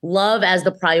find love as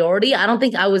the priority. I don't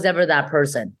think I was ever that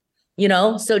person,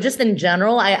 So just in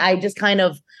general, I just kind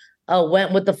of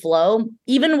went with the flow.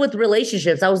 Even with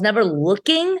relationships, I was never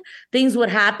looking. Things would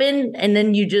happen and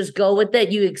then you just go with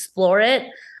it. You explore it.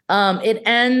 It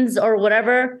ends or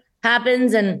whatever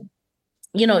happens, and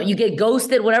you get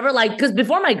ghosted, whatever. Like, because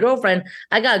before my girlfriend,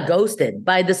 I got ghosted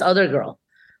by this other girl,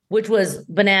 which was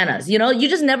bananas. You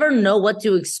just never know what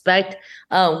to expect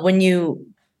when you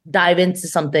dive into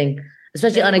something,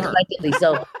 especially unexpectedly.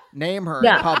 So name her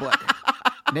in public.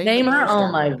 Name her.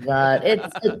 Oh my God!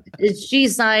 It's she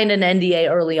signed an NDA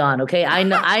early on. Okay,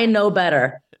 I know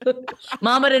better.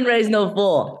 Mama didn't raise no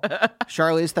fool.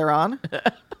 Charlize Theron.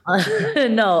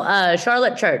 No,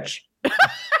 Charlotte Church.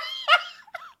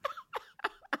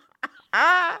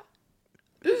 Why?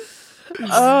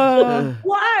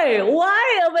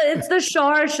 It's the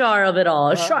Char of it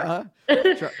all.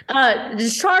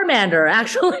 Charmander,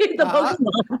 actually, the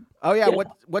Pokemon. Oh yeah,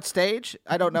 what stage?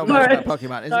 I don't know much about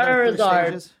Pokemon. Is there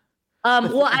stages?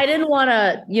 Well, I didn't want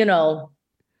to,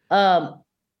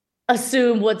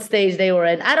 assume what stage they were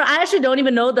in. I actually don't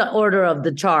even know the order of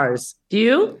the Chars. Do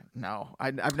you? No,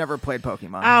 I've never played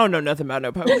Pokemon. I don't know nothing about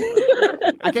no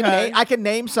Pokemon. I can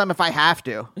name some if I have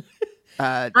to.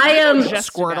 I am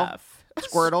Squirtle.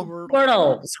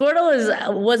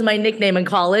 Squirtle was my nickname in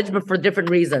college, but for different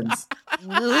reasons.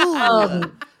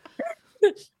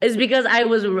 It's because I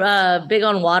was big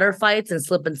on water fights and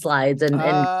slip and slides and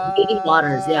eating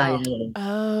waters. Yeah.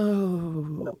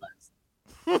 Oh.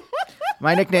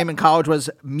 My nickname in college was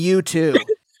Mewtwo.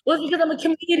 Well, because I'm a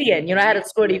comedian. You know, I had a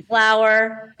squirty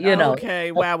flower. You know.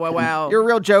 Okay. Wow. You're a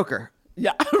real Joker.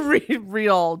 Yeah,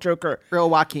 real Joker. Real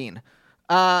Joaquin.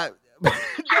 No, I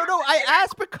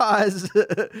asked because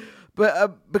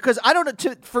I don't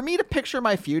know. For me to picture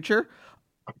my future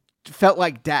felt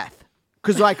like death.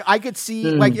 Because like I could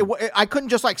see I couldn't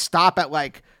just like stop at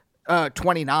like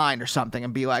 29 or something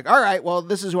and be like, all right, well,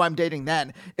 this is who I'm dating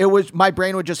then. It was my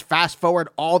brain would just fast forward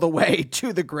all the way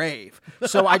to the grave.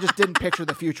 So I just didn't picture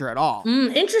the future at all.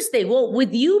 Interesting. Well,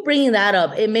 with you bringing that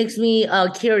up, it makes me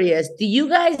curious. Do you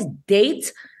guys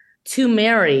date to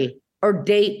marry or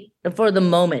date for the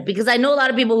moment? Because I know a lot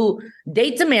of people who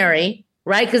date to marry,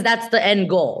 right? Because that's the end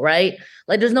goal, right?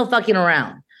 Like there's no fucking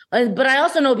around. But I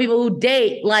also know people who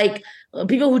date like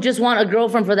people who just want a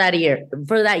girlfriend for that year.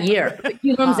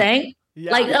 You know what I'm saying?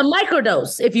 Yeah. Like a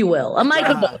microdose, if you will. A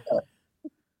microdose.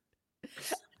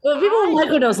 Well, people who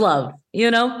microdose love, you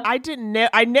know? I didn't know.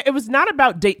 It was not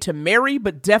about date to marry,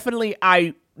 but definitely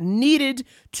I needed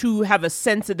to have a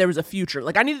sense that there was a future.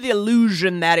 Like I needed the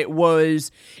illusion that it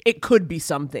could be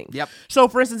something. Yep. So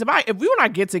for instance, if we and I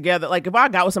get together, like if I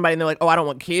got with somebody and they're like, oh, I don't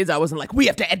want kids, I wasn't like, we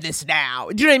have to end this now.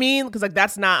 Do you know what I mean? Because like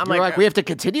that's not. You're like we have to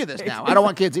continue this now. I don't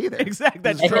want kids either. Exactly.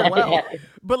 That's true. Well,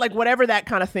 but like whatever that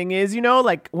kind of thing is, you know,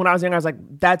 like when I was younger, I was like,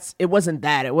 it wasn't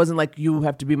that. It wasn't like you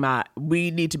have to be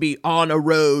we need to be on a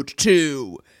road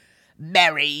to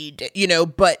married, you know,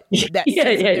 but that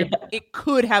it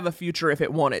could have a future if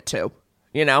it wanted to,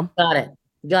 you know. Got it.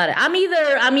 I'm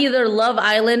either Love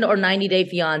Island or 90 Day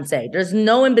Fiance. There's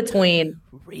no in between.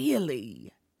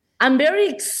 Really? I'm very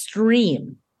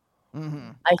extreme.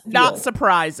 Mm-hmm. I feel. Not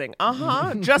surprising.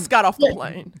 Just got off the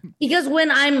plane. Because when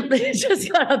I'm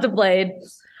just got off the plane,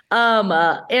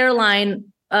 airline,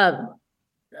 a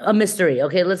mystery.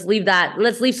 Okay, let's leave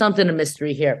something a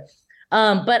mystery here.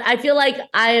 But I feel like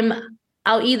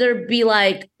I'll either be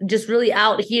like just really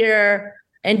out here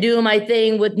and doing my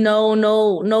thing with no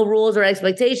rules or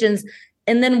expectations.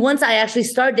 And then once I actually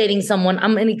start dating someone,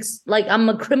 I'm a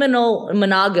criminal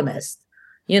monogamist,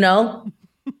 you know?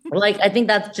 Like, I think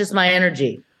that's just my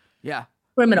energy. Yeah.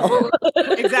 Criminal.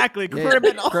 Exactly.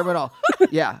 Criminal. Criminal.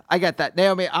 Yeah, I get that.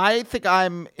 Naomi, I think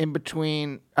I'm in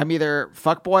between. I'm either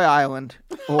Fuckboy Island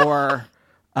or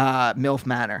MILF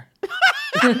Manor.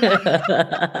 I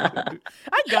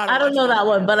don't know that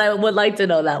one, but I would like to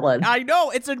know that one. I know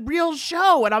it's a real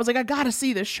show, and I was like, I gotta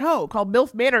see this show called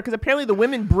MILF Manor because apparently the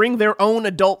women bring their own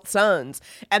adult sons,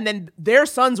 and then their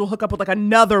sons will hook up with like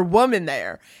another woman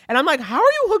there, and I'm like, how are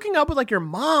you hooking up with like your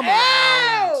mom?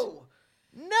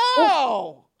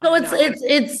 No. So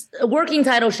it's working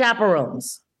title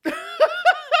Chaperones.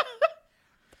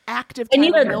 Active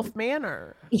title MILF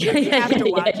Manor. We have to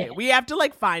watch it. We have to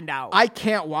like find out. I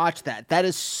can't watch that. That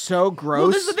is so gross.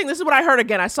 Well, this is the thing. This is what I heard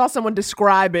again. I saw someone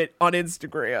describe it on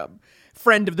Instagram.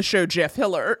 Friend of the show, Jeff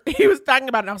Hiller. He was talking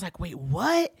about it, and I was like, wait,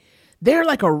 what? They're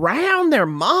like around their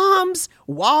moms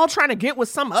while trying to get with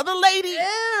some other lady?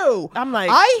 Ew. I'm like,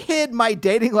 I hid my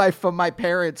dating life from my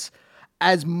parents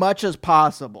as much as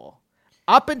possible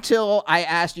up until I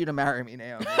asked you to marry me,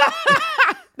 Naomi.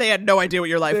 They had no idea what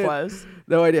your life was.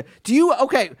 No idea. Do you?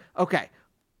 Okay.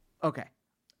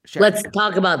 Sure. Let's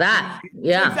talk about that.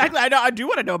 Yeah. Exactly. I do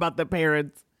want to know about the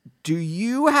parents. Do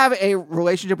you have a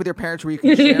relationship with your parents where you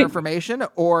can share information,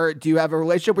 or do you have a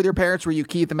relationship with your parents where you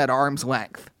keep them at arm's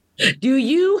length? Do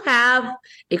you have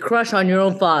a crush on your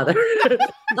own father?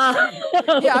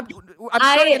 Yeah, I'm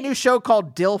starting a new show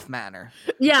called DILF Manor.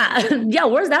 Yeah.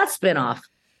 Where's that spinoff?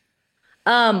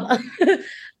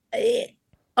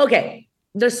 Okay.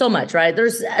 There's so much, right?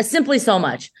 There's simply so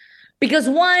much. Because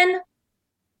one,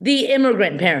 the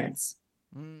immigrant parents.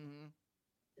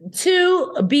 Mm-hmm.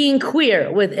 2, being queer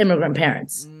with immigrant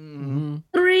parents. Mm-hmm.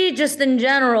 3, just in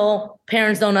general,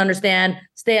 parents don't understand,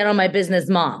 stay out of my business,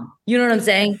 mom. You know what I'm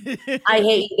saying? I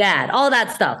hate dad. All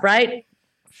that stuff, right?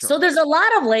 Sure. So there's a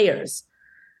lot of layers.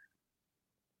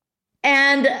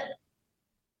 And,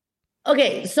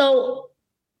 okay, so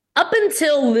up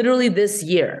until literally this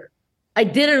year, I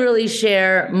didn't really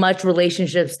share much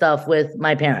relationship stuff with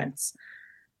my parents.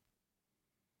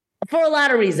 for a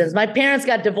lot of reasons. My parents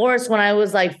got divorced when I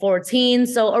was like 14.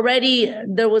 So already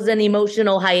there was an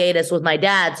emotional hiatus with my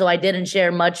dad. So I didn't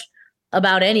share much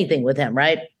about anything with him,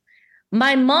 right?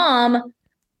 My mom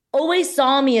always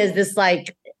saw me as this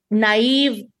like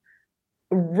naive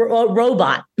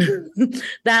robot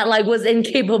that like was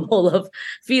incapable of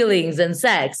feelings and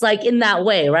sex, like in that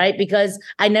way, right? Because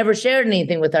I never shared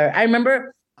anything with her. I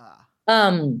remember,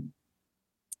 and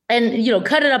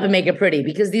cut it up and make it pretty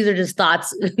because these are just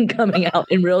thoughts coming out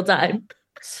in real time.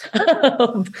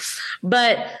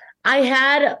 But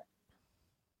I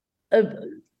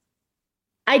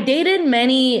dated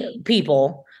many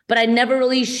people, but I never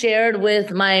really shared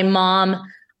with my mom.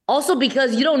 Also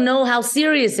because you don't know how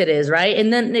serious it is, right?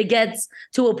 And then it gets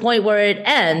to a point where it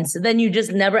ends. Then you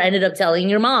just never ended up telling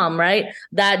your mom, right?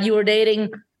 That you were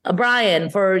dating a Brian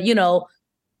for,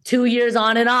 2 years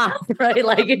on and off, right?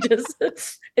 Like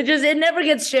it never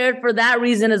gets shared for that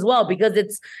reason as well, because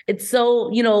it's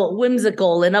so,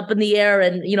 whimsical and up in the air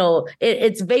and,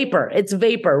 it's vapor. It's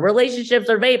vapor. Relationships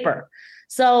are vapor.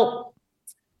 So,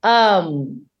 yeah,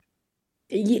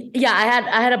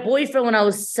 I had a boyfriend when I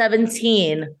was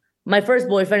 17, my first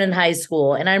boyfriend in high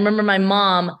school. And I remember my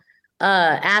mom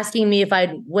asking me if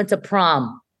I went to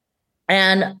prom.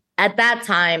 And at that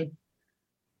time,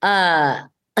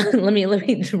 let me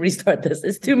restart this.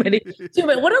 It's too many.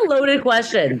 What a loaded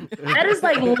question. That is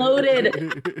like loaded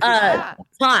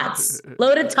tots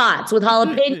with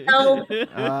jalapeno,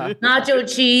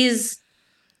 nacho cheese,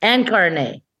 and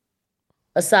carne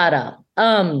asada.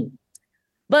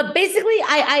 But basically,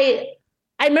 I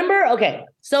remember, okay,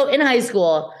 so in high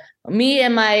school, me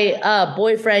and my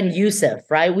boyfriend, Yusuf,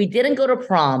 right? We didn't go to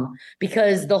prom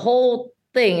because the whole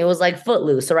thing, it was like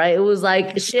Footloose, right? It was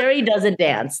like Sherry doesn't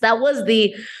dance. That was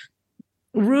the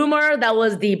rumor. That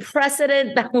was the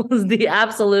precedent. That was the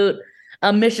absolute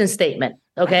mission statement,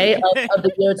 okay, of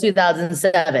the year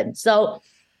 2007. So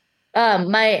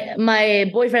my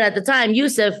boyfriend at the time,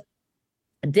 Yusuf,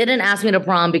 didn't ask me to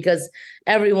prom because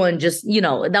everyone just,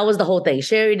 that was the whole thing.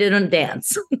 Sherry didn't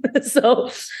dance. So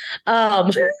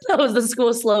that was the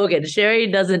school slogan. Sherry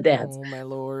doesn't dance. Oh, my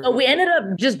Lord. So we ended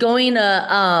up just going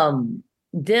to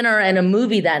dinner and a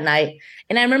movie that night.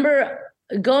 And I remember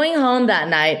going home that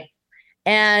night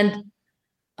and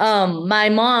my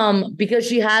mom, because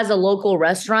she has a local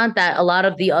restaurant that a lot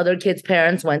of the other kids'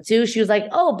 parents went to, she was like,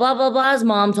 oh, blah, blah, blah's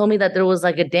mom told me that there was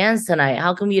like a dance tonight.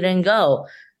 How come you didn't go?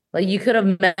 Like you could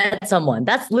have met someone.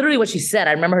 That's literally what she said.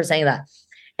 I remember her saying that.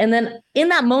 And then in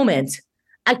that moment,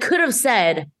 I could have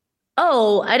said,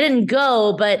 oh, I didn't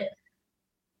go, but,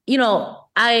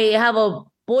 I have a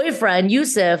boyfriend,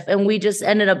 Yusuf, and we just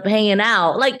ended up hanging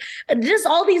out. Like just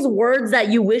all these words that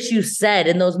you wish you said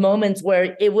in those moments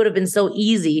where it would have been so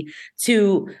easy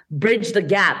to bridge the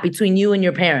gap between you and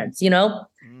your parents, And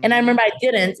I remember I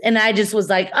didn't. And I just was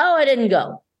like, oh, I didn't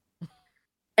go.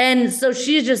 And so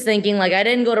she's just thinking like, I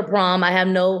didn't go to prom. I have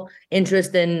no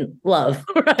interest in love,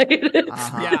 right?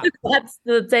 Yeah. That's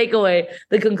the takeaway,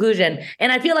 the conclusion.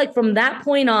 And I feel like from that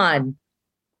point on,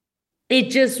 it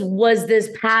just was this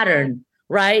pattern,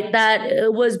 right?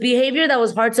 That was behavior that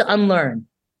was hard to unlearn,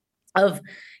 of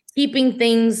keeping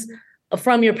things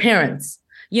from your parents,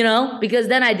 because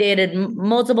then I dated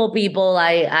multiple people.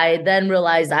 I then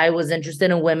realized I was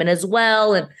interested in women as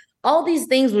well. And all these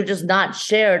things were just not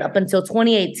shared up until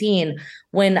 2018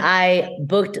 when I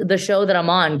booked the show that I'm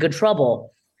on, Good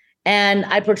Trouble. And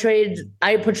I portray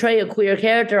a queer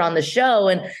character on the show.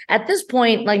 And at this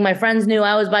point, like my friends knew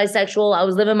I was bisexual. I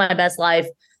was living my best life,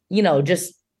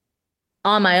 just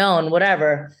on my own,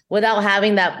 whatever, without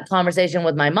having that conversation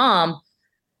with my mom.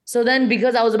 So then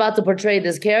because I was about to portray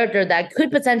this character that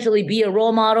could potentially be a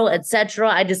role model, etc.,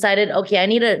 I decided, okay, I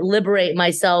need to liberate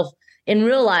myself in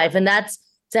real life. And that's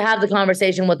to have the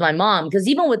conversation with my mom. Because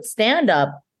even with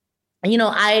stand-up,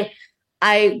 I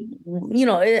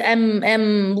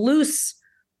am loose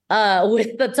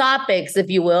with the topics, if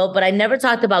you will, but I never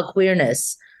talked about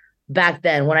queerness back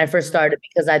then when I first started,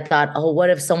 because I thought, oh, what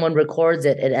if someone records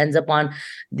it? It ends up on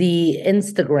the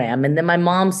Instagram, and then my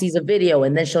mom sees a video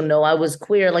and then she'll know I was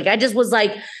queer. Like I just was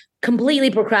like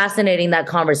completely procrastinating that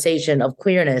conversation of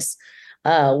queerness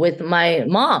with my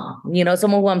mom,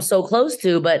 someone who I'm so close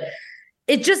to, but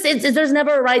there's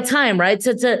never a right time, right?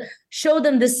 To show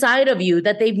them this side of you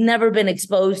that they've never been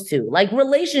exposed to, like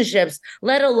relationships,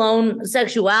 let alone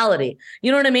sexuality.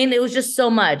 You know what I mean? It was just so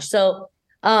much. So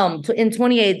in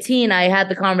 2018, I had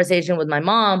the conversation with my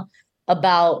mom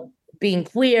about being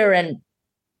queer, and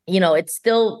it's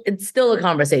still a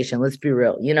conversation. Let's be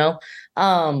real,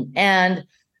 and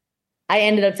I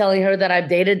ended up telling her that I've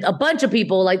dated a bunch of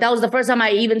people. Like that was the first time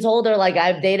I even told her, like,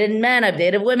 I've dated men, I've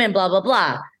dated women, blah, blah,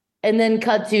 blah. And then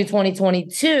cut to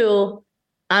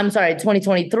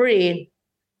 2023.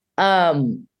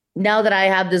 Now that I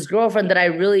have this girlfriend that I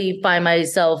really find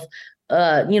myself,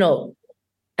 I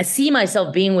see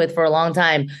myself being with for a long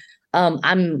time.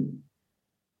 I'm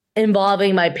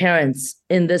involving my parents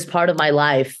in this part of my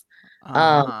life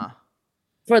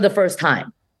for the first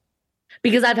time,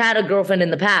 because I've had a girlfriend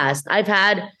in the past. I've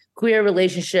had queer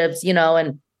relationships,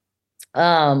 and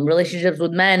relationships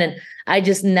with men, and I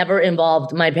just never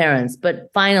involved my parents. But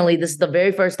finally, this is the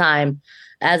very first time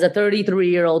as a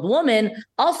 33-year-old woman,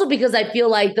 also because I feel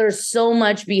like there's so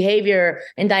much behavior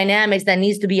and dynamics that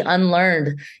needs to be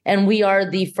unlearned. And we are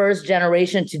the first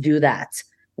generation to do that.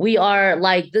 We are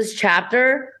like this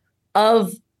chapter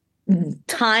of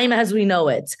time as we know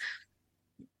it.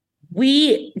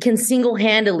 We can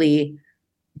single-handedly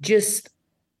just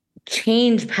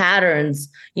change patterns,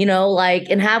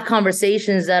 and have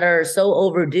conversations that are so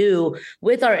overdue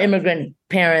with our immigrant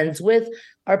parents, with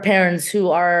our parents who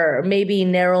are maybe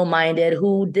narrow-minded,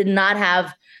 who did not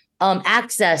have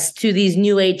access to these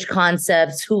new age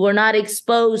concepts, who were not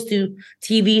exposed to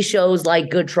TV shows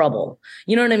like Good Trouble.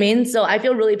 You know what I mean? So I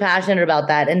feel really passionate about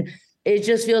that. And it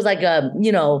just feels like a,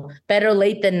 better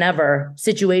late than never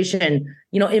situation,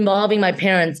 involving my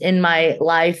parents in my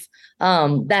life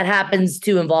that happens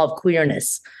to involve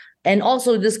queerness. And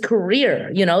also this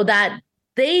career, that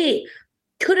they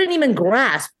couldn't even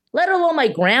grasp, let alone my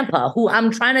grandpa, who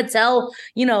I'm trying to tell,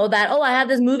 that, oh, I have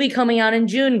this movie coming out in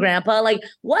June, grandpa. Like,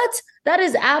 what? That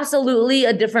is absolutely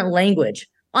a different language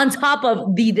on top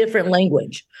of the different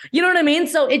language. You know what I mean?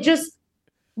 So it just,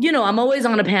 I'm always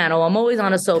on a panel. I'm always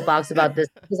on a soapbox about this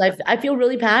because I feel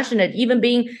really passionate, even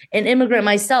being an immigrant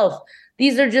myself.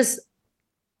 These are just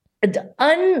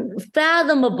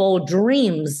unfathomable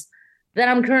dreams that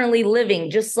I'm currently living,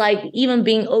 just like even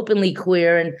being openly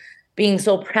queer and being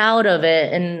so proud of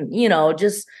it, and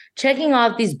just checking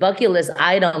off these bucket list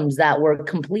items that were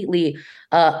completely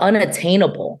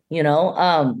unattainable.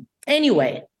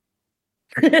 Anyway,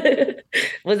 it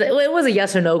was a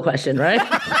yes or no question, right?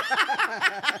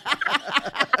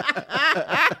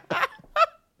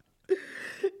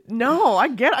 No, I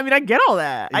get all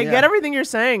that. I get everything you're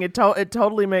saying. It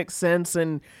totally makes sense.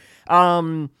 And,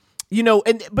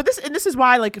 this is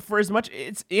why, like, for as much,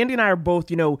 it's Andy and I are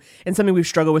both, and something we've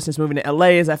struggled with since moving to LA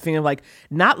is I feel like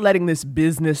not letting this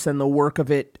business and the work of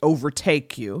it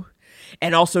overtake you.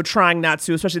 And also trying not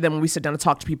to, especially then when we sit down and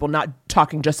talk to people, not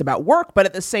talking just about work. But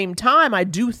at the same time, I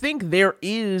do think there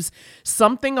is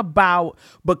something about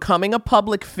becoming a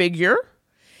public figure,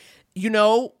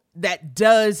 that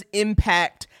does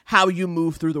impact how you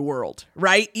move through the world,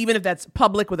 right? Even if that's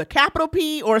public with a capital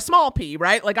P or a small p,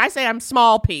 right? Like I say, I'm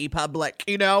small p public,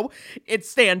 it's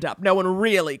stand up. No one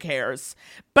really cares.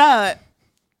 But,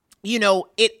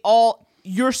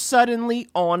 you're suddenly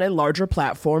on a larger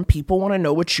platform. People want to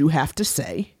know what you have to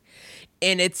say.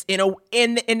 And it's, and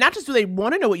not just do they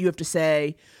want to know what you have to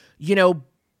say,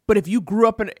 but if you grew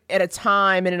up at a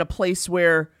time and in a place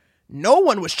where no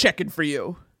one was checking for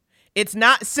you, it's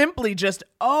not simply just,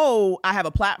 oh, I have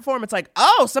a platform. It's like,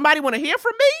 oh, somebody want to hear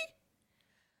from me?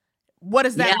 What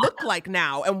does that look like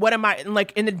now? And what am I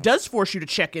like? And it does force you to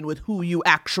check in with who you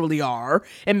actually are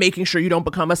and making sure you don't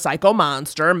become a psycho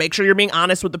monster. Make sure you're being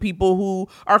honest with the people who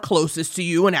are closest to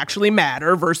you and actually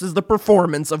matter versus the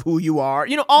performance of who you are.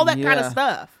 All that kind of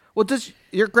stuff. Well, does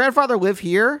your grandfather live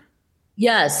here?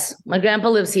 Yes, my grandpa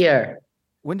lives here.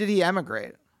 When did he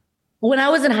emigrate? When I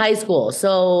was in high school,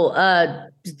 so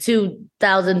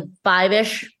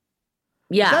 2005-ish.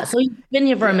 Yeah, so he's been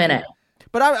here for a minute.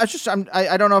 But I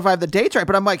don't know if I have the dates right,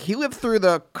 but I'm like, he lived through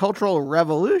the Cultural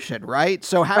Revolution, right?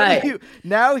 So how do you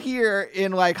now here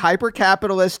in like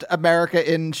hyper-capitalist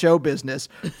America in show business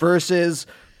versus,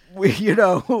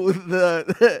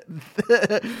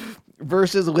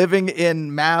 versus living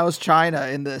in Mao's China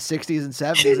in the 60s and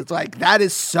 70s. It's like,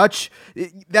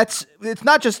 it's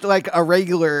not just like a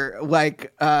regular,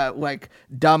 like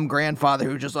dumb grandfather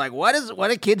who just like, what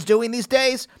are kids doing these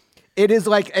days? It is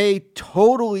like a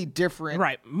totally different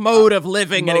mode of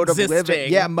living and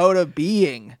existing. Mode of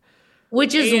being.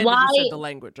 Which is why the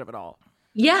language of it all.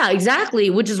 Yeah, exactly.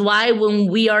 Which is why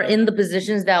when we are in the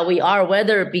positions that we are,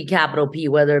 whether it be capital P,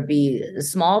 whether it be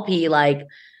small p, like,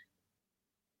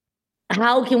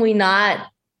 how can we not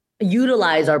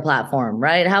utilize our platform,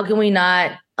 right? How can we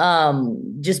not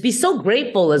just be so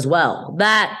grateful as well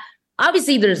that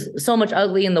obviously there's so much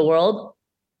ugly in the world.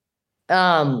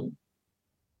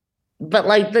 But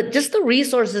like just the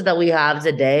resources that we have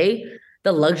today,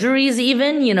 the luxuries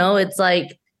even, it's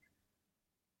like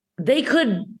they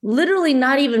could literally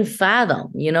not even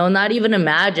fathom, not even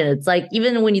imagine. It's like,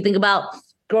 even when you think about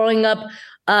growing up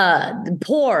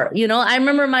poor. You know, I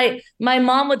remember my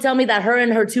mom would tell me that her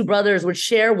and her two brothers would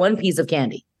share one piece of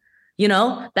candy, you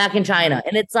know, back in China.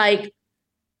 And it's like,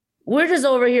 we're just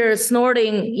over here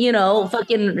snorting, you know,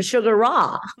 fucking sugar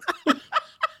raw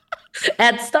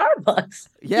at Starbucks.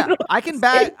 Yeah, You know I can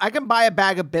buy a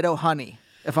bag of Bitto honey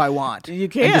if I want. You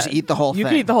can and just eat the whole thing. You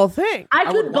can eat the whole thing.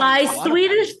 I could buy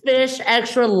Swedish fish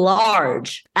extra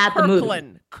large at the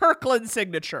movie. Kirkland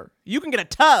signature. You can get a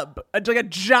tub, like a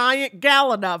giant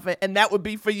gallon of it, and that would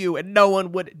be for you, and no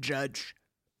one would judge.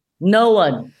 No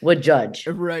one would judge.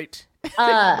 Right.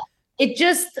 It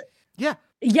just, yeah.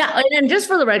 And just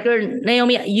for the record,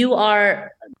 Naomi,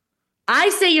 I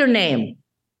say your name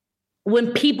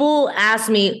when people ask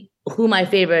me who my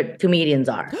favorite comedians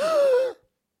are.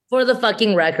 For the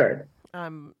fucking record.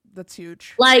 That's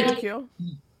huge. Like, thank you.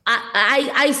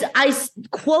 I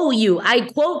quote you. I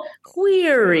quote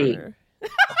query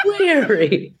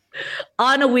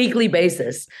on a weekly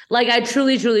basis. Like, I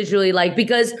truly like,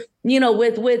 because, you know,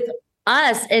 with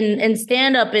us and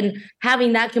stand up and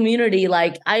having that community,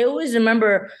 like, I always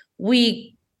remember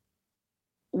we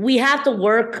have to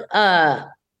work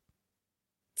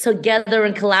together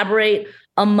and collaborate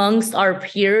amongst our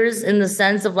peers, in the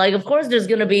sense of, like, of course there's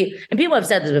going to be, and people have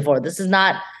said this before, this is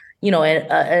not, you know,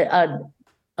 a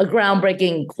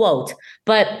groundbreaking quote,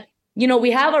 but, you know,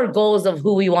 we have our goals of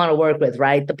who we want to work with,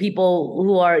 right? The people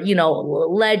who are, you know,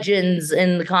 legends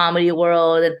in the comedy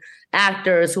world, and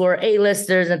actors who are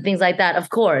A-listers and things like that, of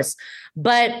course.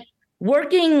 But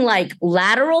working, like,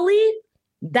 laterally,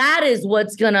 that is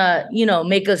what's gonna, you know,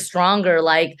 make us stronger.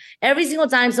 Like, every single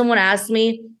time someone asks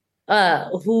me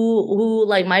who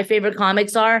like my favorite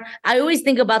comics are, I always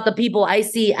think about the people I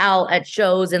see out at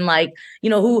shows, and, like, you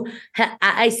know, who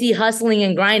I see hustling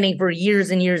and grinding for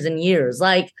years and years and years.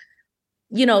 Like,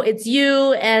 you know, it's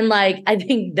you, and, like, I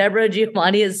think Deborah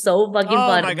Giovanni is so fucking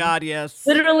funny. Oh my God, yes.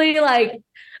 Literally, like,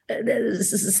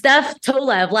 Steph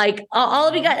Tolev, like, all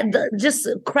of you guys just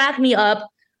crack me up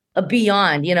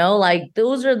beyond, you know, like,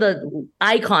 those are the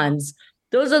icons.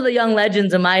 Those are the young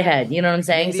legends in my head. You know what I'm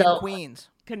saying? Canadian So queens.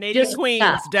 Canadian queens.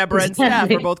 Yeah, Deborah and Steph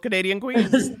are both Canadian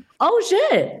queens. Oh,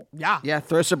 shit. Yeah.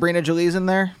 Throw Sabrina Jalise in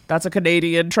there. That's a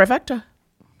Canadian trifecta.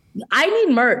 I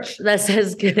need merch that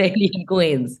says Canadian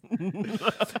Queens.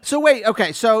 So wait,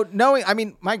 okay. So knowing, I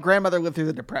mean, my grandmother lived through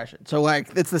the Depression. So, like,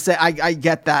 it's the same. I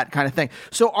get that kind of thing.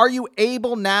 So are you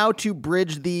able now to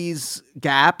bridge these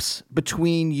gaps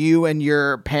between you and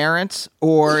your parents,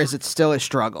 or is it still a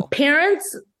struggle?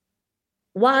 Parents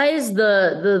wise,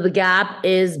 the gap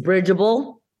is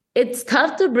bridgeable. It's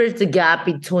tough to bridge the gap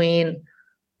between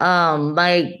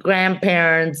my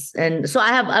grandparents, and so I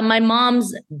have my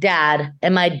mom's dad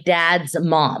and my dad's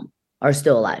mom are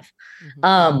still alive.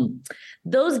 Mm-hmm.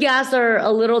 Those gaps are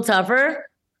a little tougher.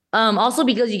 Also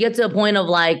because you get to a point of,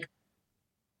 like,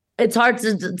 it's hard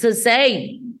to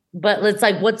say, but it's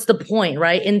like, what's the point,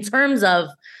 right? In terms of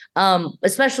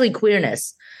especially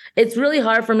queerness, it's really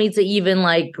hard for me to even,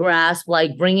 like, grasp,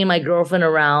 like, bringing my girlfriend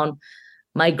around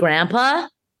my grandpa.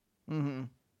 Mm-hmm.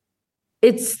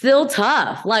 It's still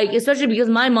tough, like, especially because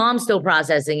my mom's still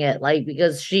processing it, like,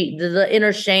 because the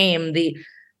inner shame,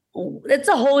 it's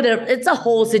a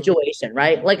whole situation,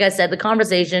 right? Like I said, the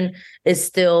conversation is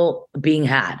still being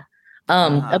had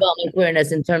about my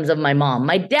queerness in terms of my mom.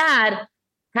 My dad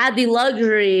had the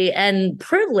luxury and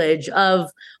privilege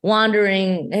of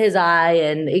wandering his eye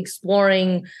and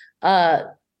exploring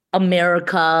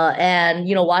America, and,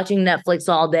 you know, watching Netflix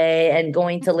all day and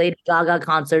going to Lady Gaga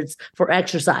concerts for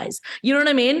exercise. You know what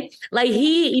I mean? Like,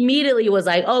 he immediately was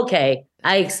like, okay,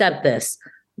 I accept this.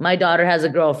 My daughter has a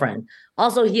girlfriend.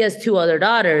 Also, he has 2 other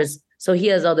daughters, so he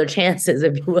has other chances,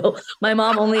 if you will. My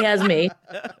mom only has me.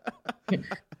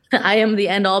 I am the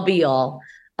end all be all.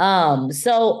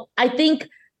 So I think,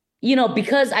 you know,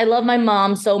 because I love my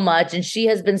mom so much, and she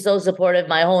has been so supportive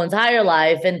my whole entire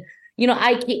life, and, you know,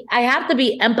 I have to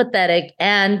be empathetic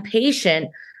and patient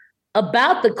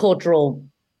about the cultural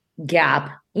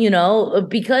gap, you know,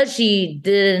 because she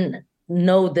didn't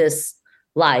know this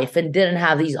life and didn't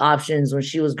have these options when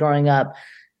she was growing up,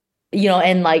 you know,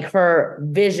 and, like, her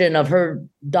vision of her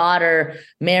daughter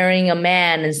marrying a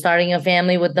man and starting a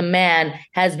family with the man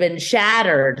has been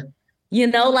shattered. You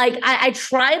know, like, I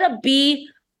try to be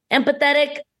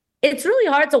empathetic. It's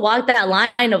really hard to walk that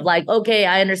line of, like, okay,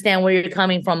 I understand where you're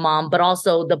coming from, Mom, but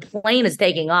also the plane is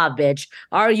taking off, bitch.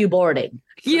 Are you boarding?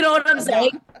 You know what I'm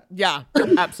saying? Yeah,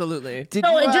 absolutely. It just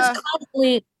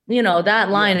constantly, you know, that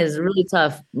line is really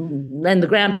tough. And the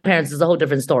grandparents is a whole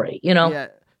different story, you know? Yeah.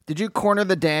 Did you corner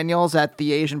the Daniels at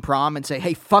the Asian prom and say,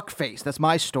 hey, fuckface, that's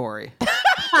my story?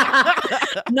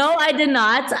 No, I did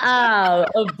not.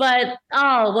 But,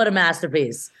 what a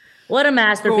masterpiece. What a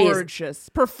masterpiece. Gorgeous.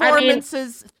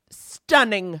 Performances,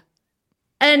 stunning.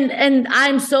 And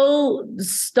I'm so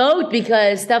stoked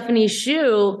because Stephanie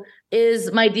Hsu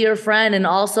is my dear friend and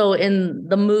also in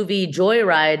the movie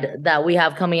Joyride that we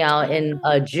have coming out in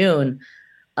June.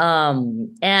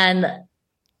 And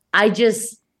I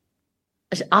just,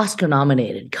 Oscar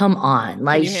nominated. Come on.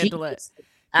 Like, Can you handle it?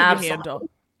 Absolutely.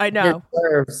 I know.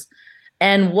 Deserves.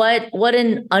 And what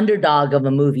an underdog of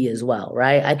a movie as well,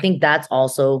 right? I think that's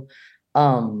also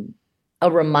a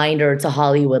reminder to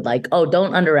Hollywood, like, oh,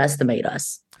 don't underestimate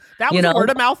us. That was a word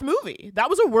of mouth movie.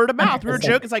 That was a word of mouth. We were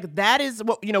joking. It's like, that is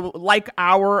what, like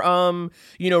our,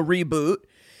 reboot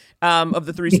of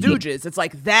the Three Stooges. It's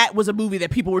like, that was a movie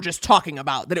that people were just talking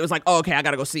about, that it was like, oh, okay, I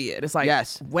got to go see it. It's like,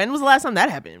 yes. When was the last time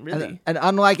that happened? Really? And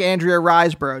unlike Andrea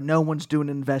Riseborough, no one's doing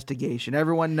an investigation.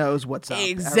 Everyone knows what's up.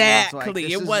 Exactly.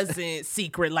 Like, it wasn't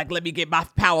secret. Like, let me get my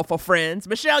powerful friends.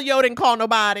 Michelle Yeoh didn't call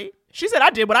nobody. She said, I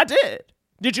did what I did.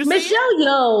 Did you see Michelle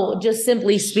Yeoh just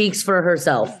simply speaks for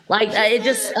herself. Like, it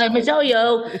just Michelle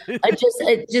Yeoh,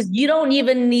 it just you don't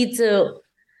even need to.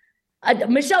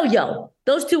 Michelle Yeoh,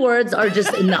 those two words are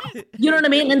just enough. You know what I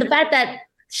mean? And the fact that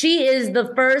she is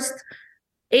the first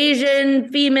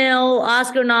Asian female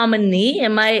Oscar nominee,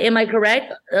 am I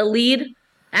correct? A lead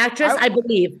actress, I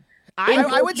believe.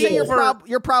 I would say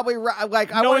you're probably right.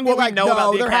 Like, I want to be like,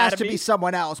 no, there has to be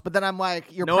someone else. But then I'm like,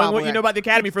 you're knowing probably what you know about the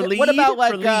Academy for lead. What about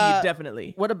like for lead,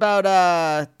 definitely? What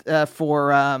about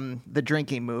for the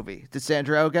drinking movie? Did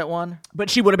Sandra Oh get one? But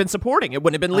she would have been supporting. It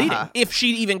wouldn't have been leading if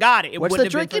she even got it. What's the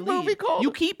drinking movie called? You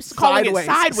keep calling it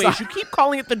Sideways. You keep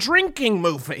calling it the drinking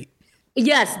movie.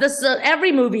 Yes, this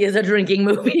every movie is a drinking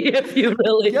movie. If you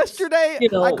really yesterday,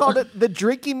 I called it the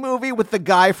drinking movie with the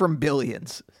guy from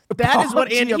Billions. That is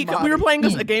what Andy. We were playing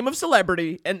a game of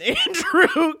Celebrity, and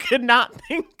Andrew could not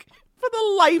think for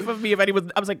the life of me if anyone.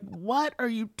 I was like, "What are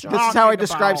you talking about?" This is how I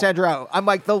describe Sandra Oh. I'm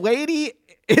like the lady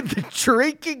in the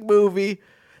drinking movie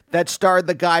that starred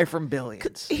the guy from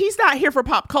Billions. He's not here for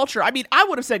pop culture. I mean, I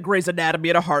would have said Grey's Anatomy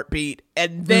in a heartbeat,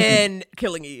 and then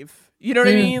Killing Eve. You know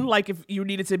what I mean? Like, if you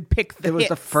needed to pick the It was hits,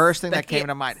 the first thing that came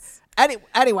to mind.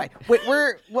 Anyway,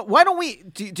 why don't we,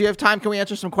 do you have time? Can we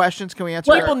answer some questions? Can we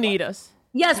answer? People need us.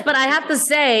 Yes, but I have to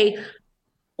say,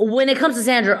 when it comes to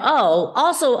Sandra Oh,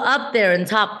 also up there in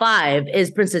top 5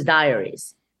 is Princess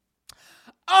Diaries.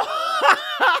 Oh,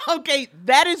 okay.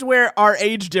 That is where our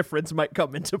age difference might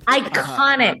come into play.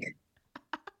 Iconic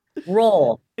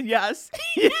role. Yes.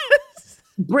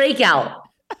 Breakout.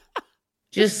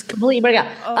 Just complete breakout.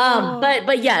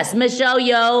 But yes, Michelle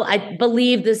Yeoh, I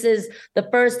believe this is the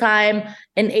first time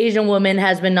an Asian woman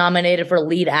has been nominated for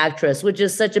lead actress, which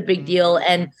is such a big deal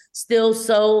and still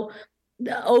so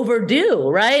overdue,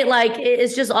 right? Like,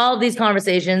 it's just all of these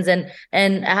conversations and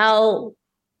how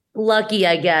lucky,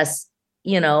 I guess,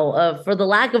 for the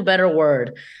lack of a better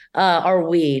word, are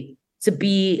we to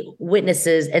be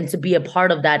witnesses and to be a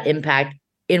part of that impact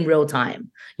in real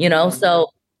time, So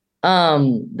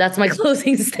that's my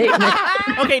closing statement.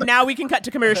 Okay, now we can cut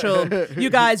to commercial. You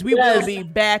guys, we will be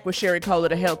back with Sherry Cola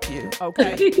to help you.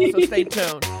 Okay, so stay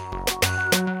tuned.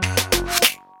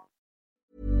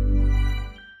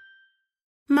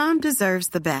 Mom deserves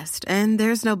the best, and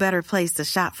there's no better place to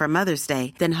shop for Mother's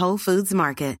Day than Whole Foods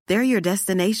Market. They're your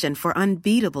destination for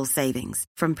unbeatable savings,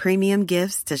 from premium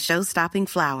gifts to show-stopping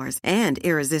flowers and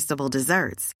irresistible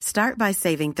desserts. Start by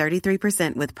saving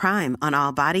 33% with Prime on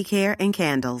all body care and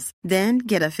candles. Then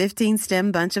get a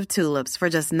 15-stem bunch of tulips for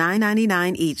just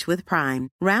 $9.99 each with Prime.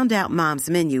 Round out Mom's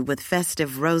menu with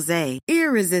festive rosé,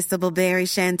 irresistible berry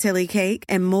chantilly cake,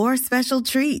 and more special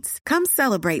treats. Come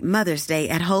celebrate Mother's Day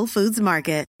at Whole Foods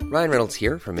Market. Ryan Reynolds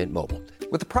here from Mint Mobile.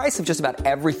 With the price of just about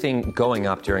everything going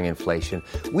up during inflation,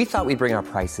 we thought we'd bring our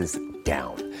prices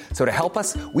down. So to help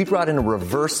us, we brought in a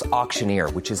reverse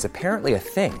auctioneer, which is apparently a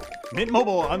thing. Mint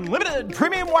Mobile Unlimited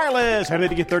Premium Wireless. How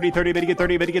to get 30, 30, bit to get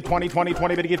 30, bit to get 20, 20,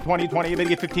 20, bit to get 20, 20, bit to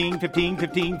get 15, 15,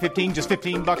 15, 15, just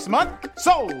 $15 a month?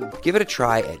 Sold! Give it a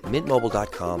try at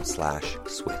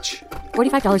mintmobile.com/switch.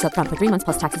 $45 up front for 3 months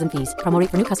plus taxes and fees. Promo rate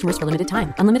for new customers for limited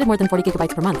time. Unlimited more than 40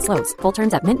 gigabytes per month. Slows full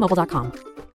terms at mintmobile.com.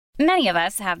 Many of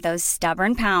us have those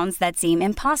stubborn pounds that seem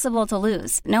impossible to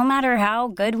lose, no matter how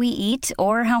good we eat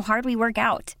or how hard we work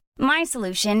out. My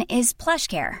solution is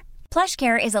PlushCare.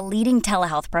 PlushCare is a leading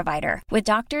telehealth provider with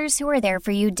doctors who are there for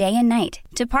you day and night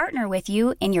to partner with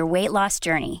you in your weight loss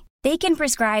journey. They can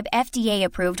prescribe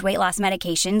FDA-approved weight loss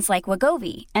medications like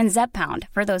Wegovy and Zepbound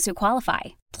for those who qualify.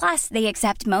 Plus, they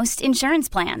accept most insurance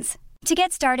plans. To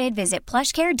get started, visit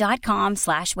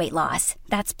plushcare.com/weightloss.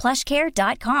 That's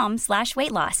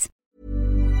plushcare.com/weightloss.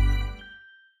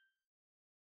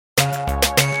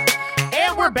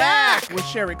 we're back with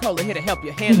Sherry Cola here to help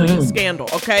you handle your scandal,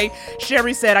 okay?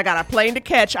 Sherry said, I got a plane to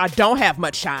catch. I don't have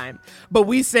much time. But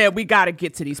we said we got to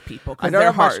get to these people. I don't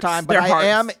have much time, but I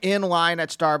am in line at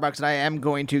Starbucks, and I am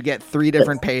going to get 3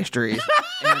 different pastries.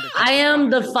 I am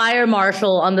the fire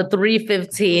marshal on the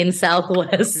 3:15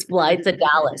 Southwest flight to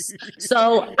Dallas.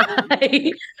 So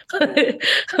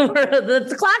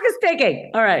the clock is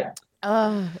ticking. All right.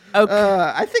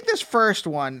 Okay. I think this first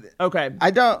one. Okay.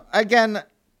 I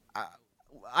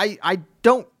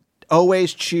don't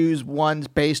always choose ones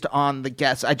based on the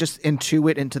guess. I just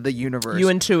intuit into the universe. You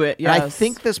intuit, yes. And I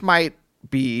think this might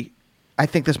be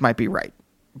right.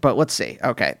 But let's see.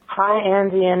 Okay. Hi,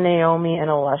 Andy and Naomi, an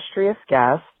illustrious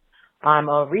guest. I'm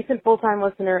a recent full-time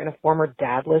listener and a former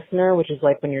dad listener, which is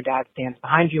like when your dad stands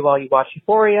behind you while you watch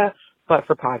Euphoria, but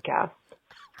for podcasts.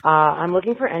 I'm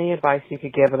looking for any advice you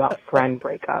could give about friend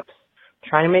breakups. I'm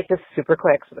trying to make this super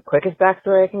quick, so the quickest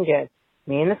backstory I can give.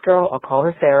 Me and this girl, I'll call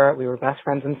her Sarah. We were best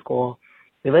friends in school.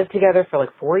 We lived together for like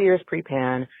 4 years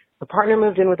pre-pan. Her partner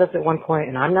moved in with us at one point,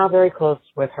 and I'm now very close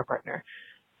with her partner.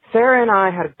 Sarah and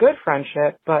I had a good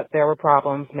friendship, but there were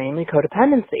problems, mainly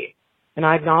codependency. And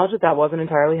I acknowledged that wasn't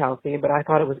entirely healthy, but I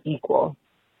thought it was equal.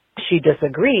 She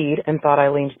disagreed and thought I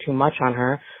leaned too much on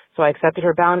her, so I accepted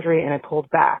her boundary and I pulled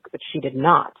back, but she did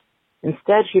not.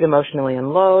 Instead, she'd emotionally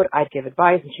unload, I'd give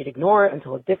advice, and she'd ignore it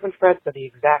until a different friend said the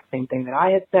exact same thing that I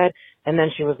had said, and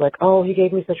then she was like, oh, he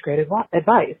gave me such great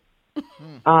advice.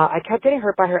 I kept getting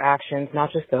hurt by her actions,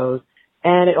 not just those,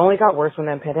 and it only got worse when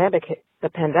the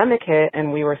pandemic hit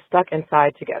and we were stuck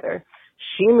inside together.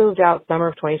 She moved out summer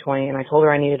of 2020, and I told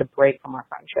her I needed a break from our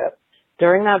friendship.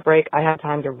 During that break, I had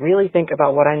time to really think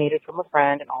about what I needed from a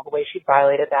friend and all the ways she'd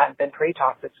violated that and been pretty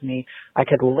toxic to me. I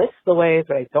could list the ways,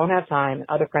 but I don't have time, and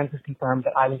other friends have confirmed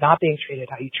that I was not being treated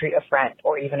how you treat a friend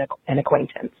or even an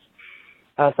acquaintance.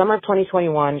 Summer of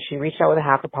 2021, she reached out with a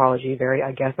half apology,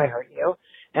 I guess I hurt you,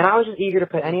 and I was just eager to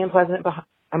put any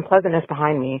unpleasantness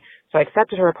behind me, so I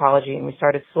accepted her apology, and we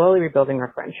started slowly rebuilding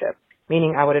our friendship,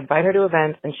 meaning I would invite her to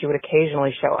events, and she would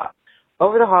occasionally show up.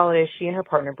 Over the holidays, she and her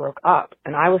partner broke up,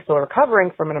 and I was still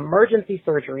recovering from an emergency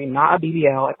surgery, not a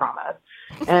BBL, I promise.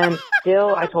 And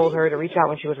still, I told her to reach out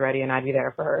when she was ready, and I'd be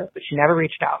there for her, but she never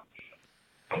reached out.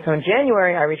 So in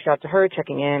January, I reached out to her,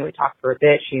 checking in. We talked for a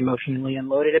bit. She emotionally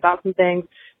unloaded about some things,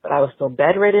 but I was still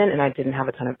bedridden, and I didn't have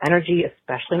a ton of energy,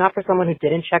 especially not for someone who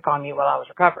didn't check on me while I was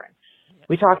recovering.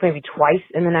 We talked maybe twice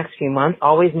in the next few months,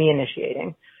 always me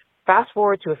initiating. Fast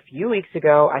forward to a few weeks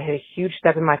ago, I hit a huge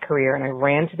step in my career, and I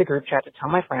ran to the group chat to tell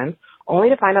my friends, only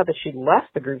to find out that she'd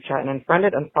left the group chat and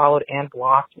unfriended, unfollowed, and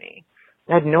blocked me.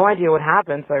 I had no idea what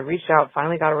happened, so I reached out,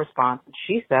 finally got a response, and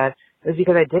she said it was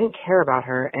because I didn't care about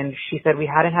her, and she said we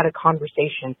hadn't had a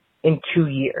conversation in 2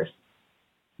 years.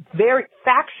 Very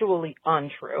factually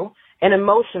untrue and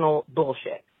emotional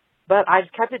bullshit. But I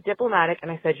just kept it diplomatic, and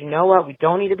I said, you know what, we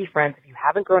don't need to be friends if you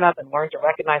haven't grown up and learned to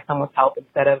recognize someone's help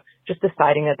instead of just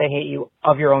deciding that they hate you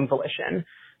of your own volition.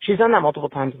 She's done that multiple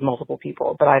times with multiple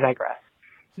people, but I digress.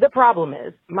 The problem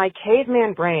is, my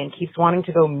caveman brain keeps wanting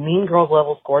to go Mean Girls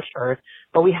level scorched earth,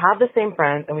 but we have the same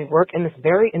friends, and we work in this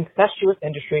very incestuous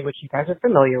industry, which you guys are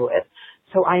familiar with.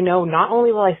 So I know not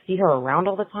only will I see her around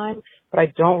all the time, but I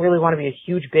don't really want to be a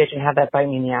huge bitch and have that bite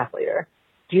me in the ass later.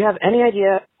 Do you have any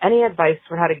advice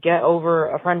for how to get over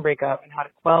a friend breakup and how to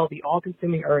quell the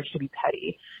all-consuming urge to be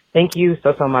petty? Thank you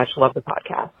so much. Love the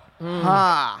podcast.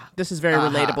 This is very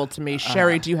relatable to me.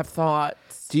 Sherry, do you have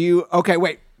thoughts? Okay,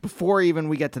 wait. Before even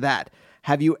we get to that,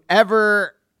 have you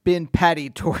ever been petty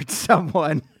towards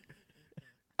someone?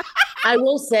 I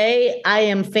will say I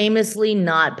am famously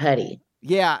not petty.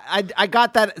 Yeah, I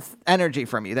got that energy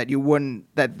from you that you wouldn't,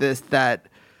 that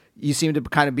you seem to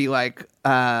kind of be like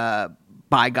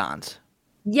bygones.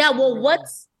 Yeah, well,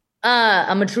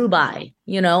 I'm a true bi,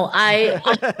 you know. What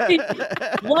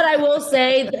I will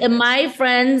say, my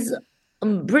friends,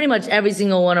 pretty much every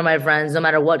single one of my friends, no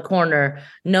matter what corner,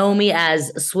 know me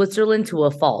as Switzerland to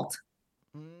a fault.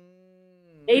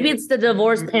 Maybe it's the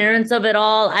divorced parents of it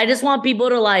all. I just want people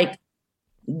to like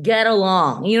get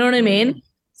along. You know what I mean?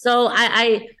 So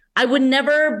I would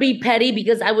never be petty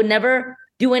because I would never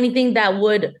do anything that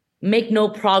would make no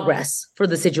progress for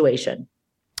the situation.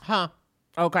 Huh.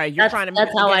 Okay. You're trying to make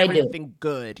everything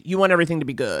good. You want everything to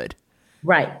be good.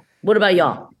 Right. What about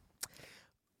y'all?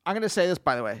 I'm going to say this,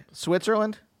 by the way.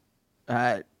 Switzerland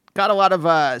got a lot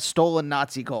of stolen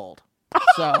Nazi gold.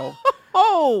 So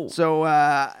let's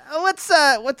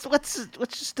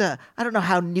just I don't know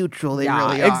how neutral they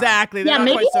really are. Exactly. They're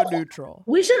not quite so neutral.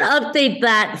 We should update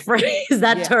that phrase,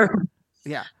 that term.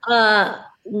 Yeah.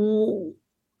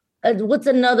 What's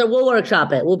another? We'll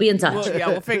workshop it. We'll be in touch.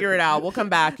 We'll figure it out. We'll come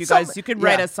back. You guys, you can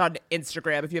write us on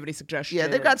Instagram if you have any suggestions. Yeah,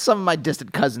 they've got some of my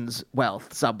distant cousins'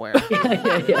 wealth somewhere.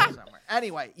 yeah.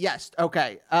 Anyway, yes.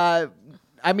 Okay.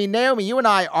 I mean, Naomi, you and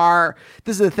I are,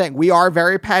 this is the thing. We are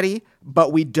very petty,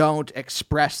 but we don't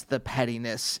express the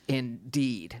pettiness in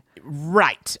deed.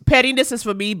 Right. Pettiness is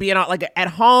for me being like at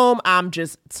home. I'm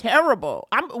just terrible.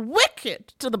 I'm wicked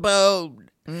to the bone.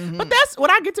 Mm-hmm. But that's what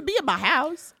I get to be in my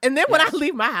house. And then when I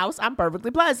leave my house, I'm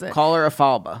perfectly pleasant. Call her a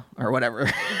Falba or whatever.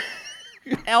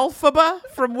 Elphaba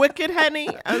from Wicked, honey.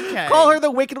 Okay. Call her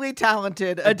the wickedly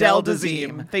talented Adele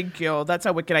Dazeem. Thank you. That's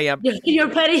how wicked I am. Your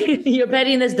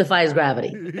pettiness defies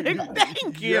gravity.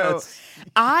 Thank you. Yes.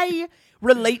 I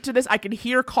relate to this. I can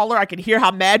hear caller. I can hear how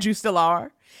mad you still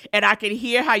are. And I can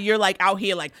hear how you're like out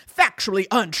here like factually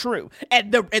untrue.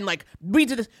 And like we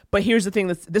did this. But here's the thing.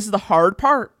 This is the hard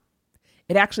part.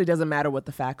 It actually doesn't matter what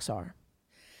the facts are.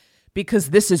 Because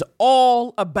this is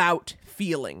all about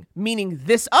feeling. Meaning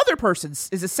this other person's,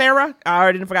 is it Sarah? I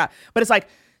already forgot. But it's like,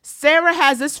 Sarah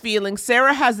has this feeling.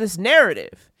 Sarah has this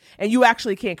narrative. And you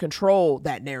actually can't control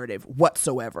that narrative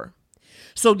whatsoever.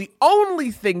 So the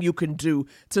only thing you can do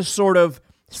to sort of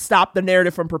stop the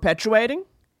narrative from perpetuating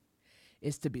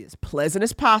is to be as pleasant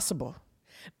as possible.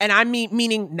 And I mean,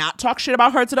 meaning not talk shit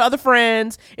about her to the other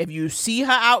friends. If you see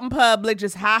her out in public,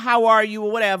 just hi, how are you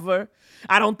or whatever.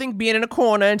 I don't think being in a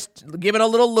corner and giving her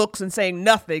little looks and saying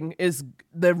nothing is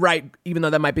the right, even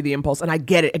though that might be the impulse. And I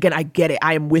get it. Again, I get it.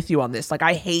 I am with you on this. Like,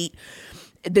 I hate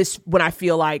this when I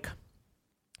feel like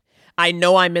I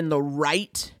know I'm in the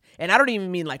right. And I don't even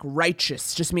mean like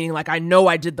righteous, just meaning like I know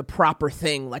I did the proper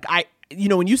thing. Like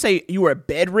when you say you were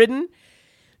bedridden,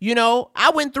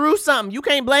 I went through something. You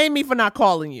can't blame me for not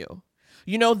calling you.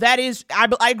 That is, I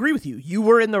agree with you. You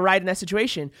were in the right in that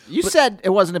situation. You said it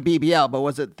wasn't a BBL, but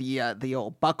was it the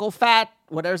old buckle fat?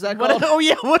 What is that called? Oh,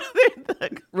 yeah. What are they?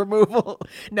 Removal?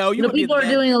 No, people are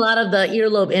doing a lot of the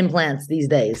earlobe implants these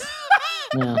days.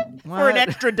 Yeah. For an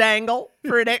extra dangle. A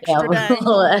little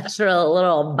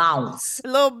bounce. A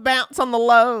little bounce on the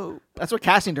lobe. That's what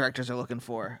casting directors are looking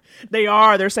for. They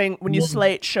are. They're saying, when you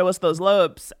slate, show us those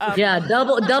lobes.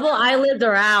 Double eyelids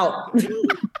are out.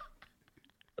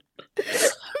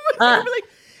 But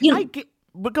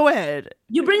go ahead.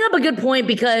 You bring up a good point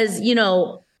because, we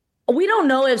don't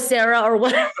know if Sarah or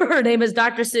whatever her name is,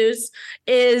 Dr. Seuss,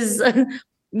 is,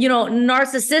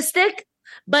 narcissistic.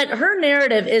 But her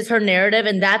narrative is her narrative,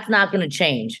 and that's not going to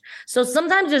change. So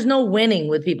sometimes there's no winning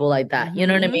with people like that. You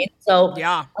know what I mean? So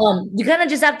yeah, you kind of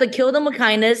just have to kill them with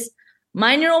kindness,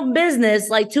 mind your own business,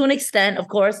 like to an extent, of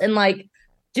course, and like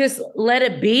just let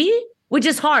it be, which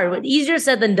is hard, but easier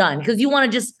said than done because you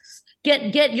want to just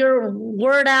get your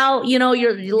word out,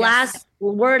 your last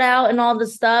word out and all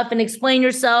this stuff and explain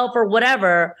yourself or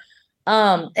whatever.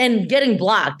 And getting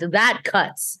blocked, that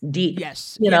cuts deep.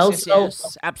 Yes.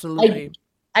 Yes, absolutely.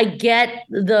 I get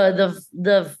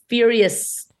the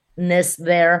furiousness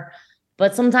there,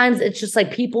 but sometimes it's just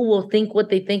like people will think what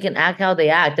they think and act how they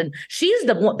act. And she's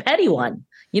the petty one.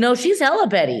 She's hella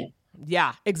petty.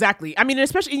 Yeah, exactly. I mean,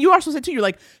 especially, you also said too, you're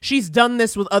like, she's done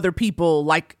this with other people,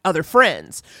 like other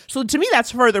friends. So to me,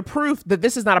 that's further proof that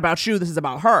this is not about you. This is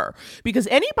about her. Because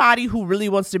anybody who really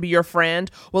wants to be your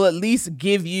friend will at least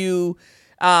give you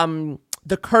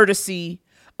the courtesy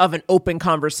of an open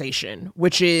conversation,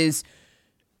 which is,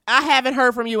 I haven't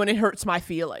heard from you and it hurts my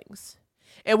feelings.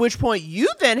 At which point you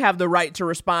then have the right to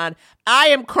respond, I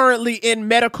am currently in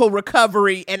medical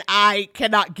recovery and I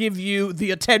cannot give you the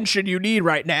attention you need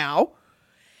right now.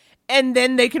 And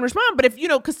then they can respond. But if,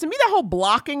 because to me, that whole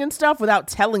blocking and stuff without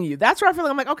telling you, that's where I feel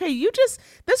like I'm like, okay,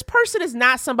 this person is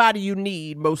not somebody you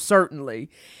need, most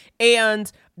certainly.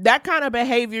 And that kind of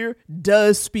behavior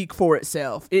does speak for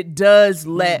itself. It does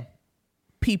let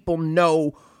people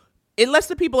know. It lets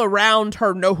the people around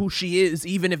her know who she is,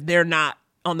 even if they're not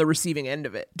on the receiving end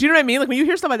of it. Do you know what I mean? Like when you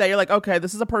hear stuff like that, you're like, okay,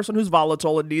 this is a person who's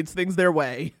volatile and needs things their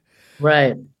way.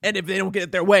 Right. And if they don't get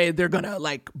it their way, they're going to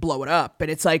like blow it up.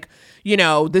 And it's like,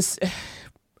 this,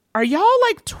 are y'all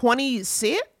like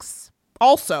 26?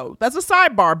 Also, that's a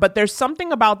sidebar, but there's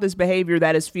something about this behavior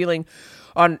that is feeling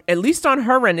at least on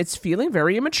her end, it's feeling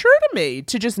very immature to me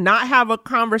to just not have a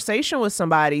conversation with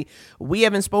somebody. We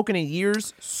haven't spoken in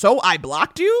years, so I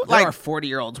blocked you. There are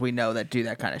 40-year-olds we know that do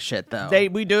that kind of shit, though.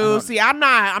 We do. See, I'm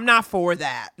not for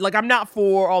that. Like, I'm not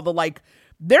for all the like.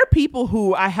 There are people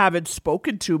who I haven't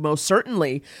spoken to, most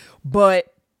certainly,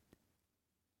 but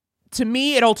to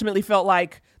me, it ultimately felt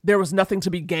like there was nothing to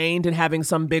be gained in having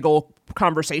some big old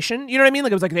conversation. You know what I mean?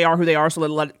 Like it was like they are who they are, so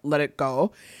let it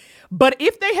go. But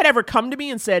if they had ever come to me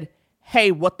and said,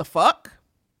 hey, what the fuck?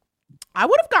 I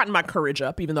would have gotten my courage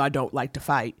up, even though I don't like to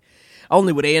fight.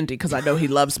 Only with Andy, because I know he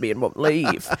loves me and won't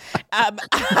leave.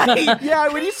 Yeah,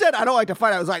 when you said I don't like to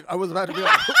fight, I was about to be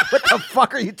like, what the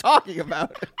fuck are you talking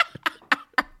about?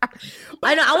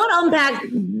 I know. I want to unpack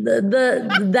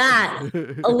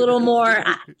that a little more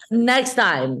next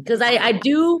time, because I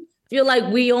do feel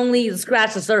like we only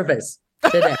scratched the surface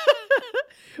today.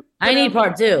 I need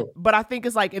part 2. But I think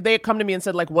it's like if they had come to me and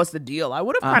said, like, what's the deal? I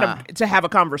would have kind of to have a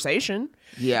conversation.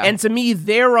 Yeah. And to me,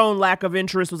 their own lack of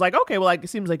interest was like, okay, well, like, it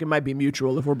seems like it might be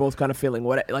mutual if we're both kind of feeling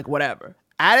whatever.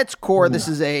 At its core, this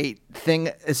is a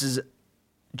thing. This is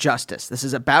justice. This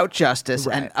is about justice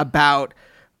and about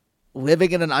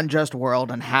living in an unjust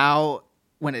world and how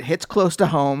when it hits close to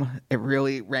home, it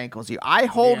really rankles you. I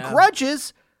hold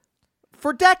grudges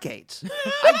for decades.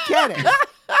 I get it.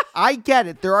 I get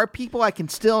it. There are people I can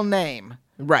still name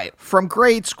from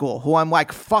grade school who I'm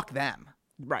like, fuck them.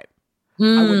 Right.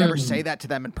 I would never say that to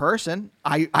them in person.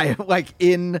 I like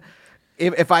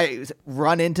if I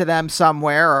run into them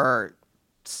somewhere or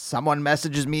someone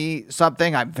messages me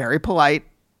something, I'm very polite.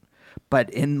 But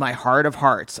in my heart of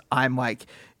hearts, I'm like,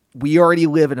 we already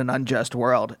live in an unjust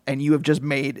world, and you have just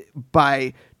made,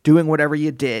 by doing whatever you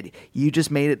did, you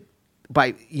just made it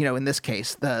by, in this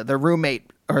case, the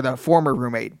roommate or the former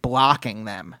roommate blocking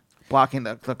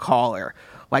the caller.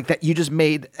 Like that, you just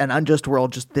made an unjust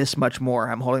world just this much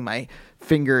more. I'm holding my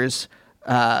fingers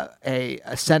a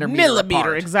centimeter millimeter,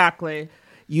 apart. exactly.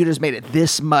 You just made it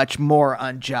this much more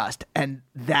unjust, and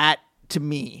that to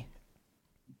me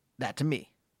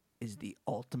is the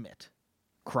ultimate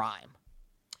crime.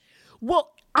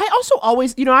 Well, I also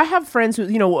always, I have friends who,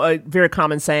 a very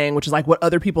common saying, which is like, what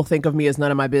other people think of me is none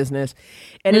of my business.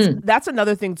 And that's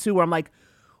another thing too, where I'm like,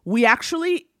 we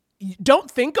actually don't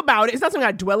think about it. It's not something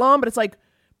I dwell on, but it's like,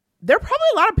 there are probably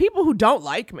a lot of people who don't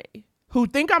like me, who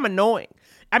think I'm annoying.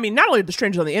 I mean, not only the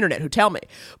strangers on the internet who tell me,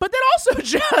 but then also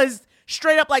just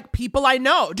straight up like people I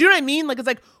know. Do you know what I mean? Like, it's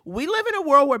like, we live in a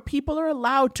world where people are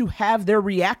allowed to have their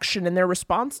reaction and their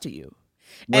response to you.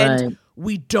 Right. And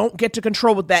we don't get to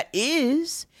control what that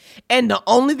is. And the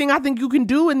only thing I think you can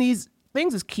do in these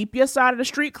things is keep your side of the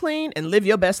street clean and live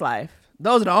your best life.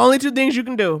 Those are the only 2 things you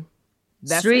can do.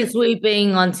 Street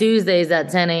sweeping on Tuesdays at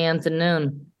 10 a.m. to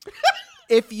noon.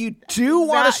 If you do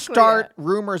want to start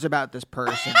rumors about this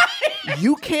person,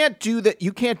 you can't do that.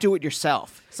 You can't do it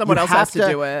yourself. Someone else has to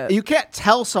do it. You can't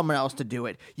tell someone else to do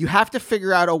it. You have to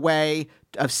figure out a way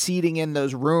of seeding in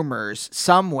those rumors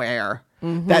somewhere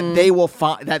that they will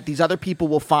find, that these other people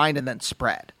will find and then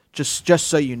spread. Just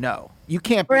so you know, you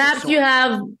can't. Perhaps you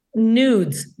have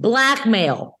nudes,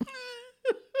 blackmail.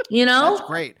 That's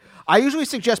great. I usually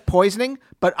suggest poisoning,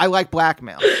 but I like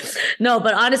blackmail. No,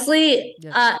 but honestly,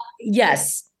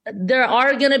 yes, there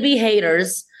are going to be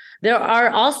haters. There are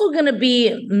also going to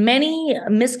be many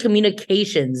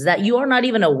miscommunications that you are not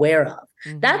even aware of.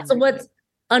 That's what's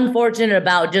unfortunate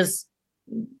about just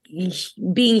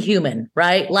being human,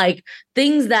 right? Like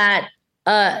things that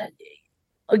are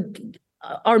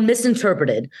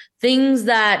misinterpreted, things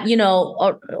that,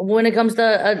 when it comes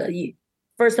to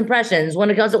first impressions, when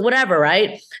it comes to whatever,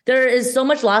 right? There is so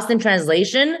much lost in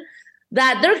translation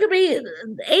that there could be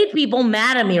 8 people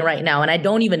mad at me right now and I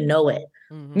don't even know it.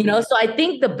 So I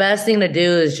think the best thing to do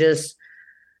is just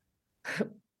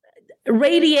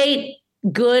radiate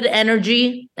good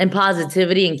energy and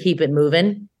positivity and keep it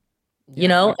moving,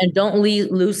 and don't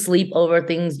lose sleep over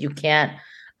things you can't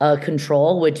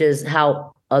control, which is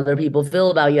how other people feel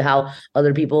about you, how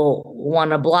other people want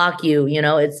to block you.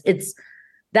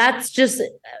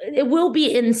 It will be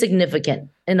insignificant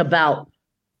in about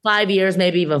 5 years,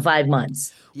 maybe even 5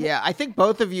 months. Yeah, I think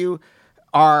both of you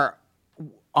are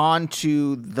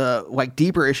onto the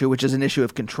deeper issue, which is an issue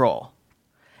of control.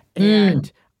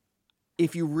 And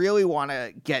if you really want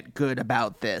to get good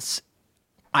about this,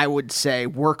 I would say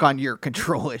work on your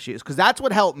control issues, because that's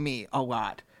what helped me a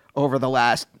lot over the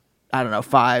last,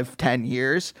 5-10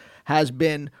 years has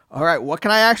been, all right, what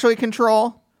can I actually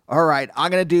control? All right,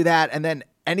 I'm going to do that. And then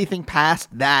anything past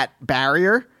that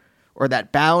barrier or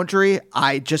that boundary,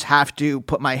 I just have to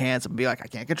put my hands up and be like, I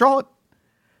can't control it.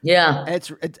 Yeah.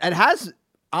 It has,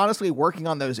 honestly, working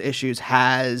on those issues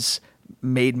has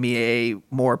made me a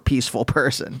more peaceful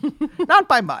person. Not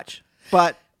by much,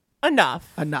 but enough.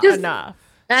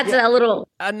 That's a little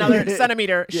another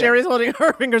centimeter. Yeah. Sherry's holding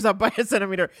her fingers up by a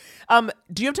centimeter.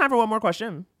 Do you have time for one more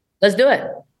question? Let's do it.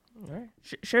 All right.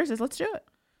 Sherry says, let's do it.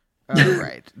 All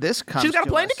right. This comes. She's got a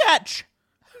plane to catch.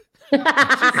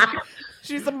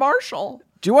 She's the marshal.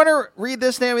 Do you want to read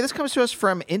this, Naomi? This comes to us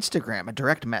from Instagram, a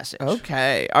direct message.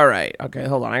 Okay. All right. Okay.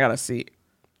 Hold on. I gotta see.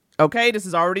 Okay, this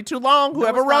is already too long.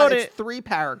 Whoever it's wrote not. it. It's 3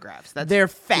 paragraphs. They're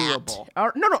fat.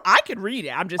 doable. No, I can read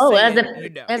it. I'm just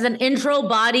saying. As an intro,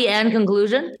 body, and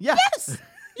conclusion? Yes.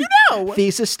 You know.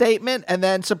 Thesis statement and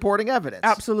then supporting evidence.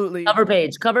 Absolutely. Cover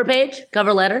page,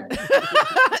 cover letter.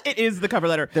 It is the cover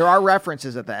letter. There are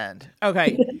references at the end.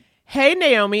 Okay. Hey,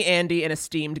 Naomi, Andy, and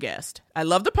esteemed guest. I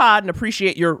love the pod and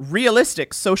appreciate your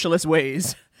realistic socialist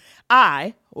ways.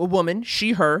 I, a woman,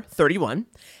 she, her, 31,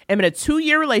 am in a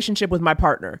 2-year relationship with my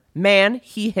partner, man,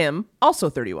 he, him, also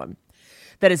 31,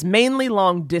 that is mainly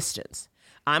long distance.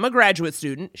 I'm a graduate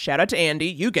student. Shout out to Andy.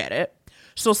 You get it.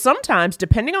 So sometimes,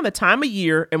 depending on the time of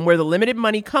year and where the limited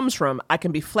money comes from, I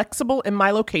can be flexible in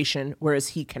my location, whereas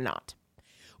he cannot.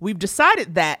 We've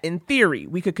decided that, in theory,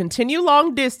 we could continue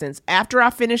long distance after I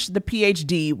finish the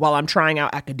PhD while I'm trying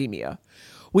out academia.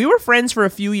 We were friends for a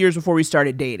few years before we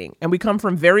started dating, and we come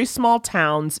from very small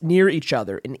towns near each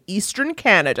other in eastern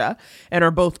Canada and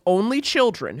are both only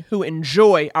children who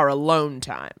enjoy our alone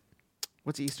time.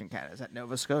 What's eastern Canada? Is that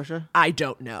Nova Scotia? I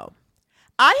don't know.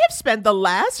 I have spent the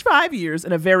last 5 years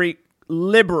in a very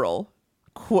liberal,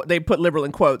 they put liberal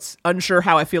in quotes, unsure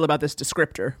how I feel about this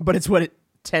descriptor, but it's what it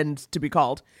tends to be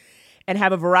called, and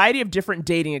have a variety of different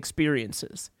dating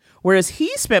experiences. Whereas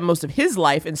he spent most of his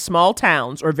life in small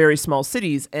towns or very small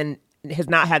cities and has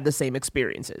not had the same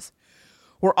experiences.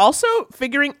 We're also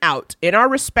figuring out in our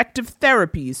respective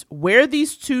therapies where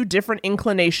these two different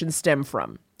inclinations stem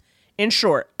from. In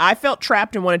short, I felt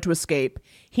trapped and wanted to escape.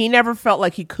 He never felt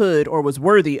like he could or was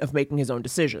worthy of making his own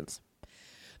decisions.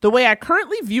 The way I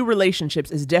currently view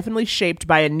relationships is definitely shaped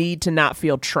by a need to not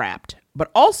feel trapped, but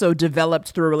also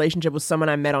developed through a relationship with someone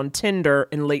I met on Tinder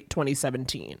in late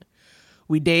 2017.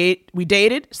 We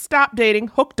dated, stopped dating,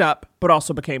 hooked up, but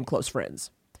also became close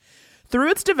friends. Through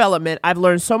its development, I've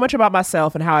learned so much about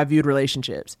myself and how I viewed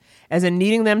relationships, as in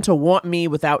needing them to want me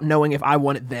without knowing if I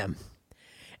wanted them.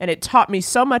 And it taught me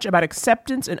so much about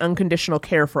acceptance and unconditional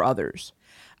care for others.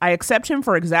 I accept him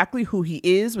for exactly who he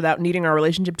is without needing our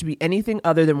relationship to be anything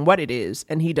other than what it is,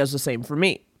 and he does the same for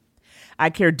me.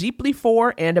 I care deeply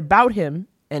for and about him,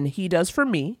 and he does for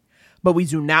me, but we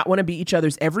do not want to be each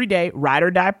other's everyday ride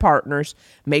or die partners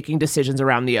making decisions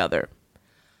around the other.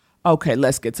 Okay,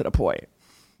 let's get to the point.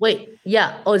 Wait,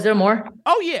 yeah. Oh, is there more?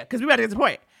 Oh, yeah, because we got to get to the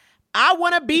point. I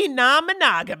want to be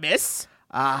non-monogamous.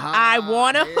 I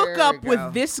want to hook up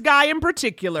with this guy in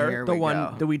particular, the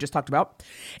one that we just talked about.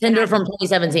 Tinder from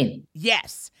 2017.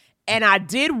 Yes. And I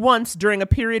did once during a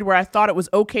period where I thought it was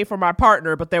okay for my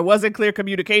partner, but there wasn't clear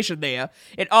communication there.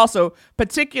 It also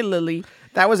particularly...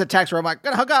 That was a text where I'm like,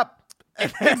 gonna hook up.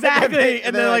 Exactly.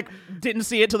 And then like didn't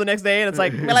see it till the next day. And it's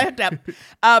like, well, I hooked up.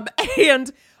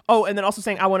 And then also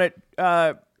saying I want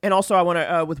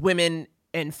to, with women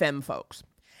and femme folks.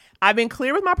 I've been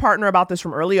clear with my partner about this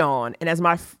from early on, and as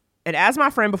my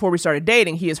friend before we started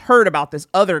dating, he has heard about this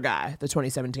other guy, the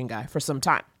 2017 guy, for some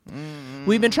time.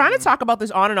 We've been trying to talk about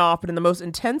this on and off, but in the most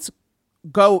intense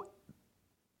go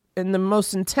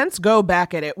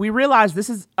back at it, we realized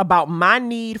this is about my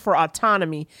need for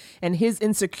autonomy and his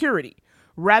insecurity,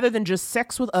 rather than just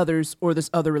sex with others or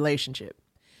this other relationship.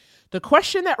 The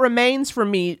question that remains for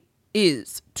me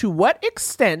is, to what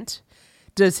extent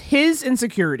does his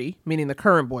insecurity, meaning the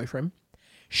current boyfriend,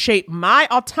 shape my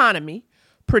autonomy,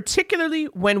 particularly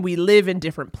when we live in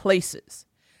different places?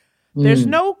 There's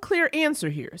no clear answer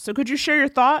here. So could you share your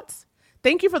thoughts?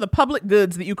 Thank you for the public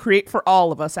goods that you create for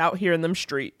all of us out here in them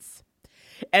streets.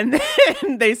 And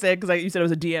then they said, because you said it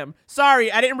was a DM,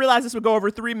 sorry, I didn't realize this would go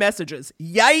over 3 messages.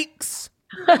 Yikes.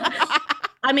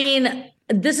 I mean,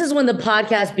 this is when the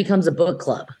podcast becomes a book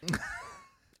club.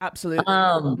 Absolutely.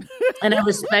 And I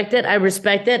respect it.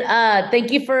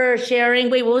 Thank you for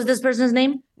sharing. Wait, what was this person's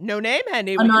name? No name,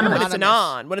 Andy. Anonymous. When it's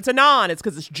anon. When it's anon, it's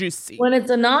because it's juicy. When it's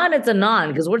anon, it's anon,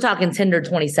 because we're talking Tinder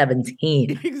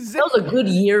 2017. Exactly. That was a good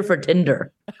year for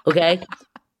Tinder. Okay.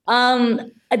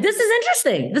 This is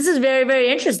interesting. This is very,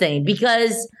 very interesting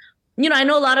because, I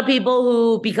know a lot of people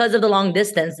who, because of the long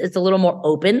distance, it's a little more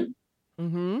open.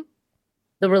 Mm-hmm.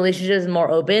 The relationship is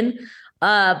more open.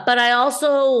 But I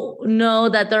also know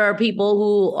that there are people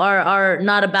who are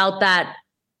not about that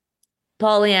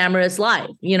polyamorous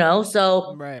life,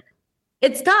 so right.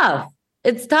 It's tough.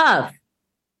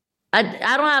 I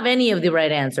don't have any of the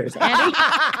right answers. Andy?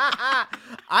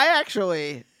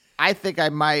 I think I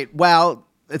might, well,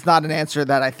 it's not an answer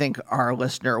that I think our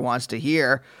listener wants to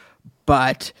hear,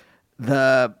 but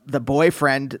the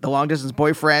boyfriend, the long distance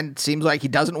boyfriend, seems like he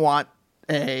doesn't want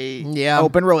a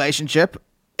open relationship.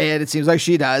 And it seems like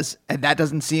she does. And that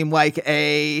doesn't seem like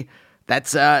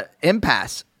that's a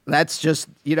impasse. That's just,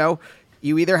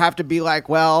 you either have to be like,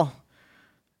 well,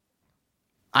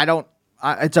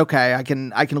 it's okay. I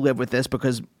can live with this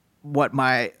because what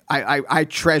I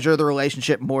treasure the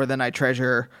relationship more than I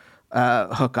treasure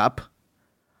hookup.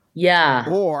 Yeah.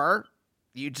 Or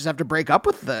you just have to break up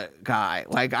with the guy.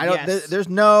 Like, I don't, Yes. there's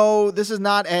no, this is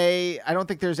not a, I don't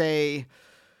think there's a,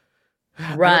 I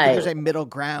don't Right. think there's a middle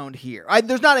ground here.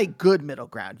 There's not a good middle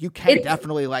ground. You can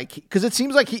definitely like, because it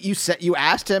seems like you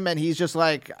asked him and he's just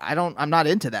like, I'm not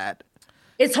into that.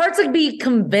 It's hard to be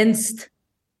convinced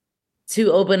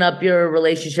to open up your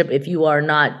relationship if you are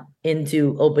not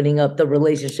into opening up the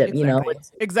relationship, you know?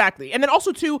 Exactly. And then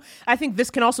also, too, I think this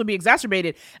can also be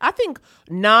exacerbated. I think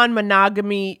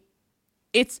non-monogamy,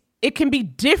 it can be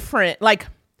different. Like,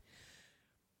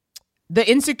 the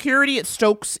insecurity it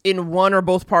stokes in one or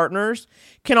both partners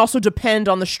can also depend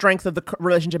on the strength of the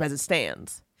relationship as it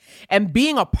stands. And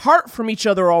being apart from each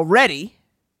other already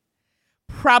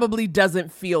probably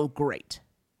doesn't feel great.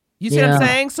 You see what I'm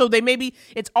saying? So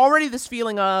it's already this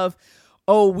feeling of,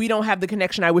 oh, we don't have the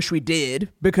connection I wish we did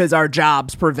because our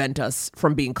jobs prevent us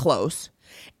from being close.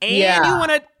 And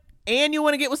you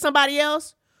want to get with somebody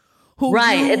else who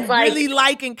you it's like, really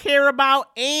like and care about,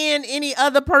 and any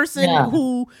other person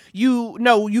who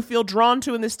you feel drawn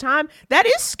to in this time. That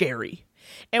is scary.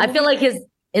 And I feel like his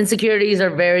insecurities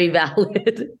are very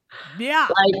valid. Yeah.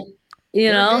 Like,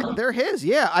 you know? They're his.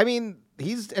 Yeah. I mean,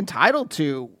 he's entitled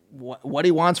to what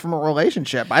he wants from a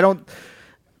relationship. I don't...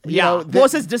 Well,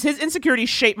 it says, does his insecurity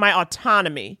shape my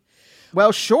autonomy?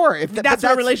 Well, sure. If that's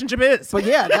what a relationship is. But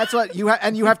yeah, that's what you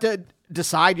and you have to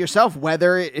decide yourself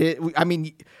whether I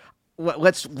mean,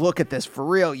 let's look at this for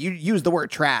real. You use the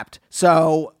word trapped.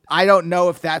 So I don't know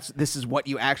if this is what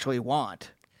you actually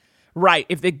want. Right.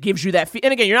 If it gives you that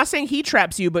and again, you're not saying he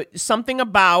traps you, but something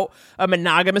about a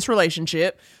monogamous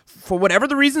relationship, for whatever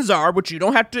the reasons are, which you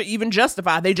don't have to even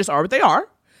justify, they just are what they are,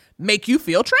 make you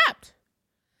feel trapped.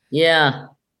 Yeah.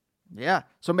 Yeah.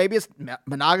 So maybe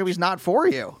monogamy's not for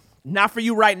you. Not for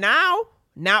you right now.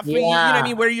 Not for you, you know what I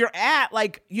mean, where you're at.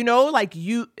 Like, you know, like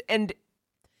you, and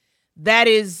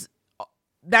that's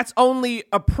only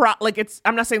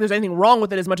I'm not saying there's anything wrong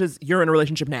with it as much as you're in a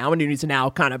relationship now and you need to now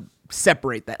kind of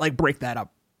separate that, like break that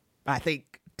up, I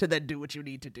think, to then do what you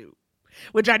need to do,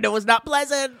 which I know is not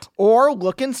pleasant. Or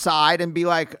look inside and be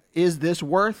like, is this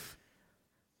worth,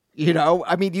 you know,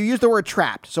 I mean, you use the word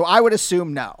trapped. So I would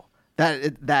assume no,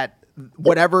 that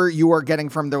whatever you are getting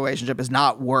from the relationship is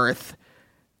not worth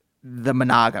the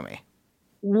monogamy.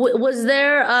 Was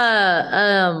there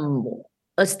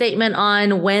a statement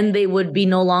on when they would be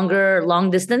no longer long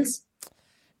distance?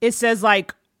 It says,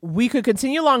 like, we could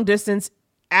continue long distance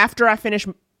after I finish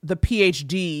the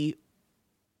PhD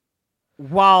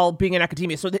while being in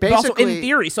academia. So also in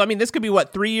theory. So, I mean, this could be,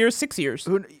 3 years, 6 years?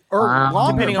 Or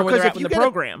longer. Depending on where they're at in the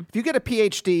program. If you get a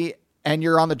PhD and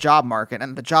you're on the job market,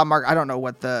 and the job market, I don't know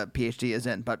what the PhD is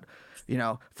in, but, you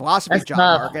know, philosophy job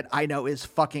market, I know is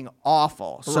fucking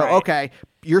awful. So, okay,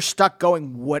 you're stuck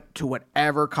going to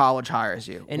whatever college hires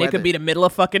you. And it could be the middle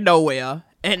of fucking nowhere,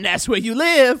 and that's where you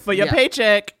live for your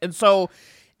paycheck. And so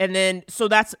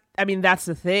that's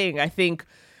the thing. I think,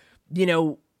 you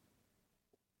know,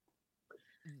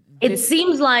 it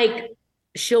seems like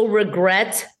she'll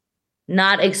regret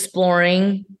not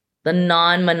exploring the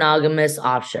non-monogamous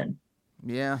option.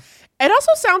 Yeah. It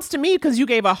also sounds to me, because you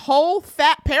gave a whole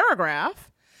fat paragraph,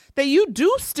 that you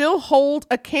do still hold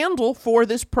a candle for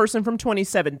this person from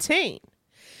 2017.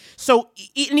 So,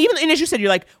 and as you said, you're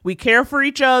like, we care for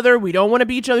each other. We don't want to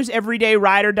be each other's everyday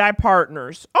ride or die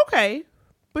partners. Okay.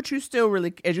 But you still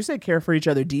really, as you said, care for each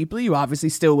other deeply. You obviously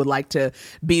still would like to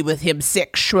be with him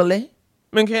sexually.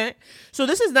 Okay. So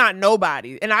this is not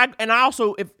nobody. And I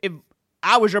also, if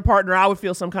I was your partner, I would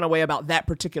feel some kind of way about that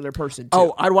particular person too.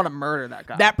 Oh, I'd want to murder that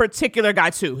guy. That particular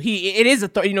guy too.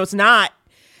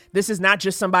 This is not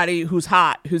just somebody who's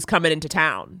hot, who's coming into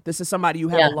town. This is somebody you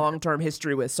have a long-term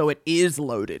history with. So it is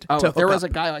loaded. Oh, if there was a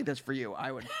guy like this for you,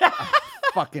 I would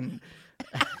fucking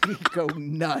go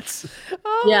nuts.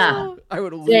 Yeah. I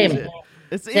would lose it.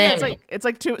 The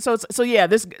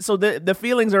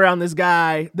feelings around this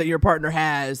guy that your partner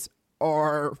has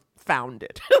are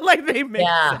founded. Like, they make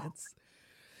sense.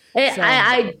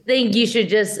 I think you should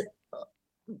just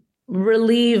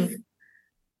relieve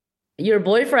your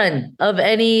boyfriend of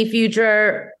any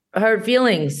future hurt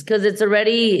feelings, because it's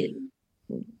already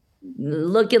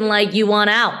looking like you want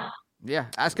out. Yeah,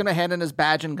 ask him to hand in his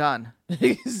badge and gun.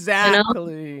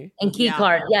 Exactly. You know? And key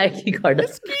card. Yeah, key card.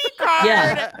 His key card.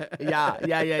 Yeah. Yeah,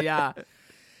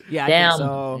 Damn. I think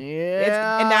so.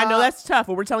 Yeah. And I know that's tough.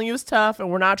 What we're telling you is tough,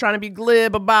 and we're not trying to be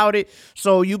glib about it.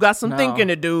 So you got some thinking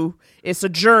to do. It's a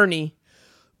journey.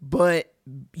 But,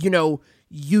 you know,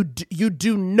 you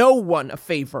do no one a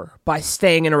favor by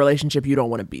staying in a relationship you don't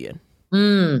want to be in.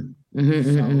 Mm.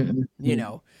 Mm-hmm, You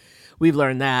know. We've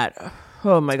learned that.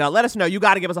 Oh my God. Let us know. You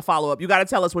got to give us a follow-up. You got to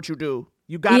tell us what you do.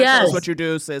 You got to tell us what you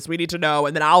do, sis. We need to know.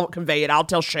 And then I'll convey it. I'll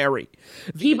tell Sherry.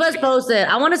 Keep us posted.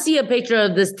 I want to see a picture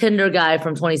of this Tinder guy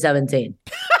from 2017.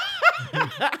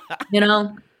 You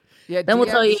know? Yeah, then we'll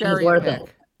tell you Sherry he's worth it.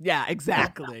 Yeah,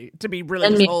 exactly. To be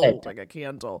really cold like a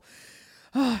candle.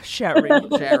 Oh,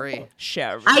 Sherry.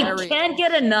 Sherry. I can't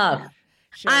get enough.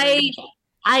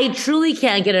 I truly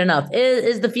can't get enough.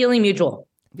 Is the feeling mutual?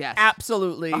 Yes.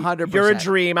 Absolutely. 100%. You're a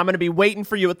dream. I'm going to be waiting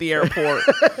for you at the airport.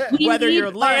 Whether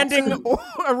you're landing or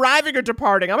arriving or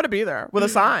departing, I'm going to be there with a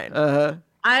sign.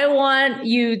 I want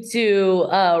you to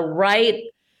write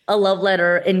a love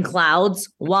letter in clouds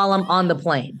while I'm on the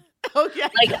plane. Okay.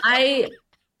 Like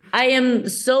I am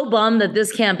so bummed that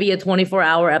this can't be a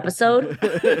 24-hour episode. Who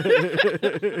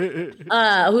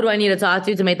do I need to talk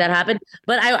to make that happen?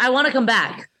 But I want to come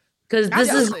back. Because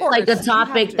this is like a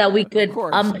topic that we could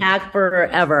unpack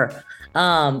forever.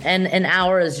 And an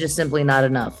hour is just simply not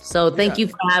enough. So thank you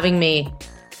for having me.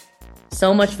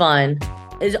 So much fun.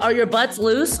 Are your butts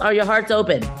loose? Are your hearts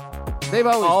open? They've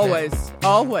always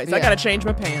Always. Yeah. I got to change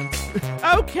my pants.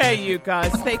 Okay, you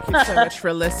guys. Thank you so much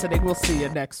for listening. We'll see you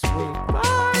next week.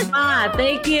 Bye.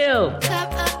 Thank you.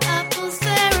 Couples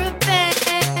therapy.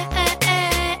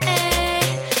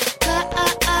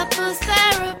 Couples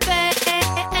therapy.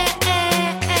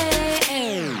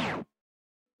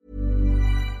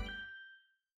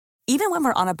 Even when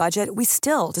we're on a budget, we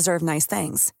still deserve nice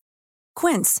things.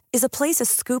 Quince is a place to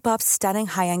scoop up stunning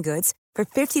high-end goods for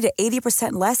 50 to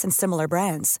 80% less than similar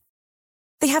brands.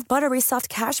 They have buttery soft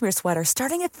cashmere sweaters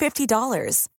starting at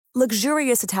 $50,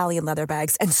 luxurious Italian leather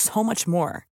bags, and so much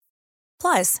more.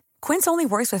 Plus, Quince only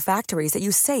works with factories that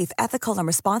use safe, ethical, and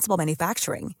responsible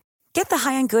manufacturing. Get the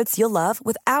high-end goods you'll love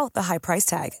without the high price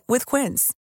tag with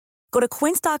Quince. Go to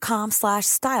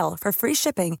quince.com/style for free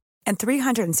shipping and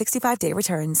 365-day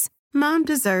returns. Mom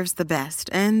deserves the best,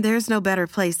 and there's no better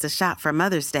place to shop for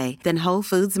Mother's Day than Whole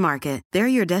Foods Market. They're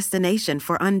your destination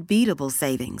for unbeatable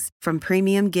savings, from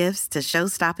premium gifts to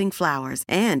show-stopping flowers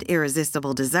and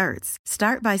irresistible desserts.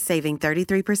 Start by saving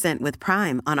 33% with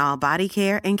Prime on all body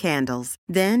care and candles.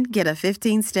 Then get a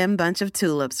 15-stem bunch of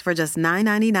tulips for just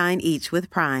 $9.99 each with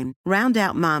Prime. Round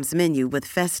out Mom's menu with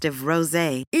festive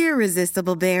rosé,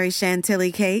 irresistible berry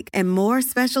chantilly cake, and more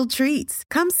special treats.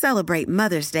 Come celebrate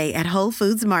Mother's Day at Whole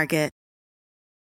Foods Market.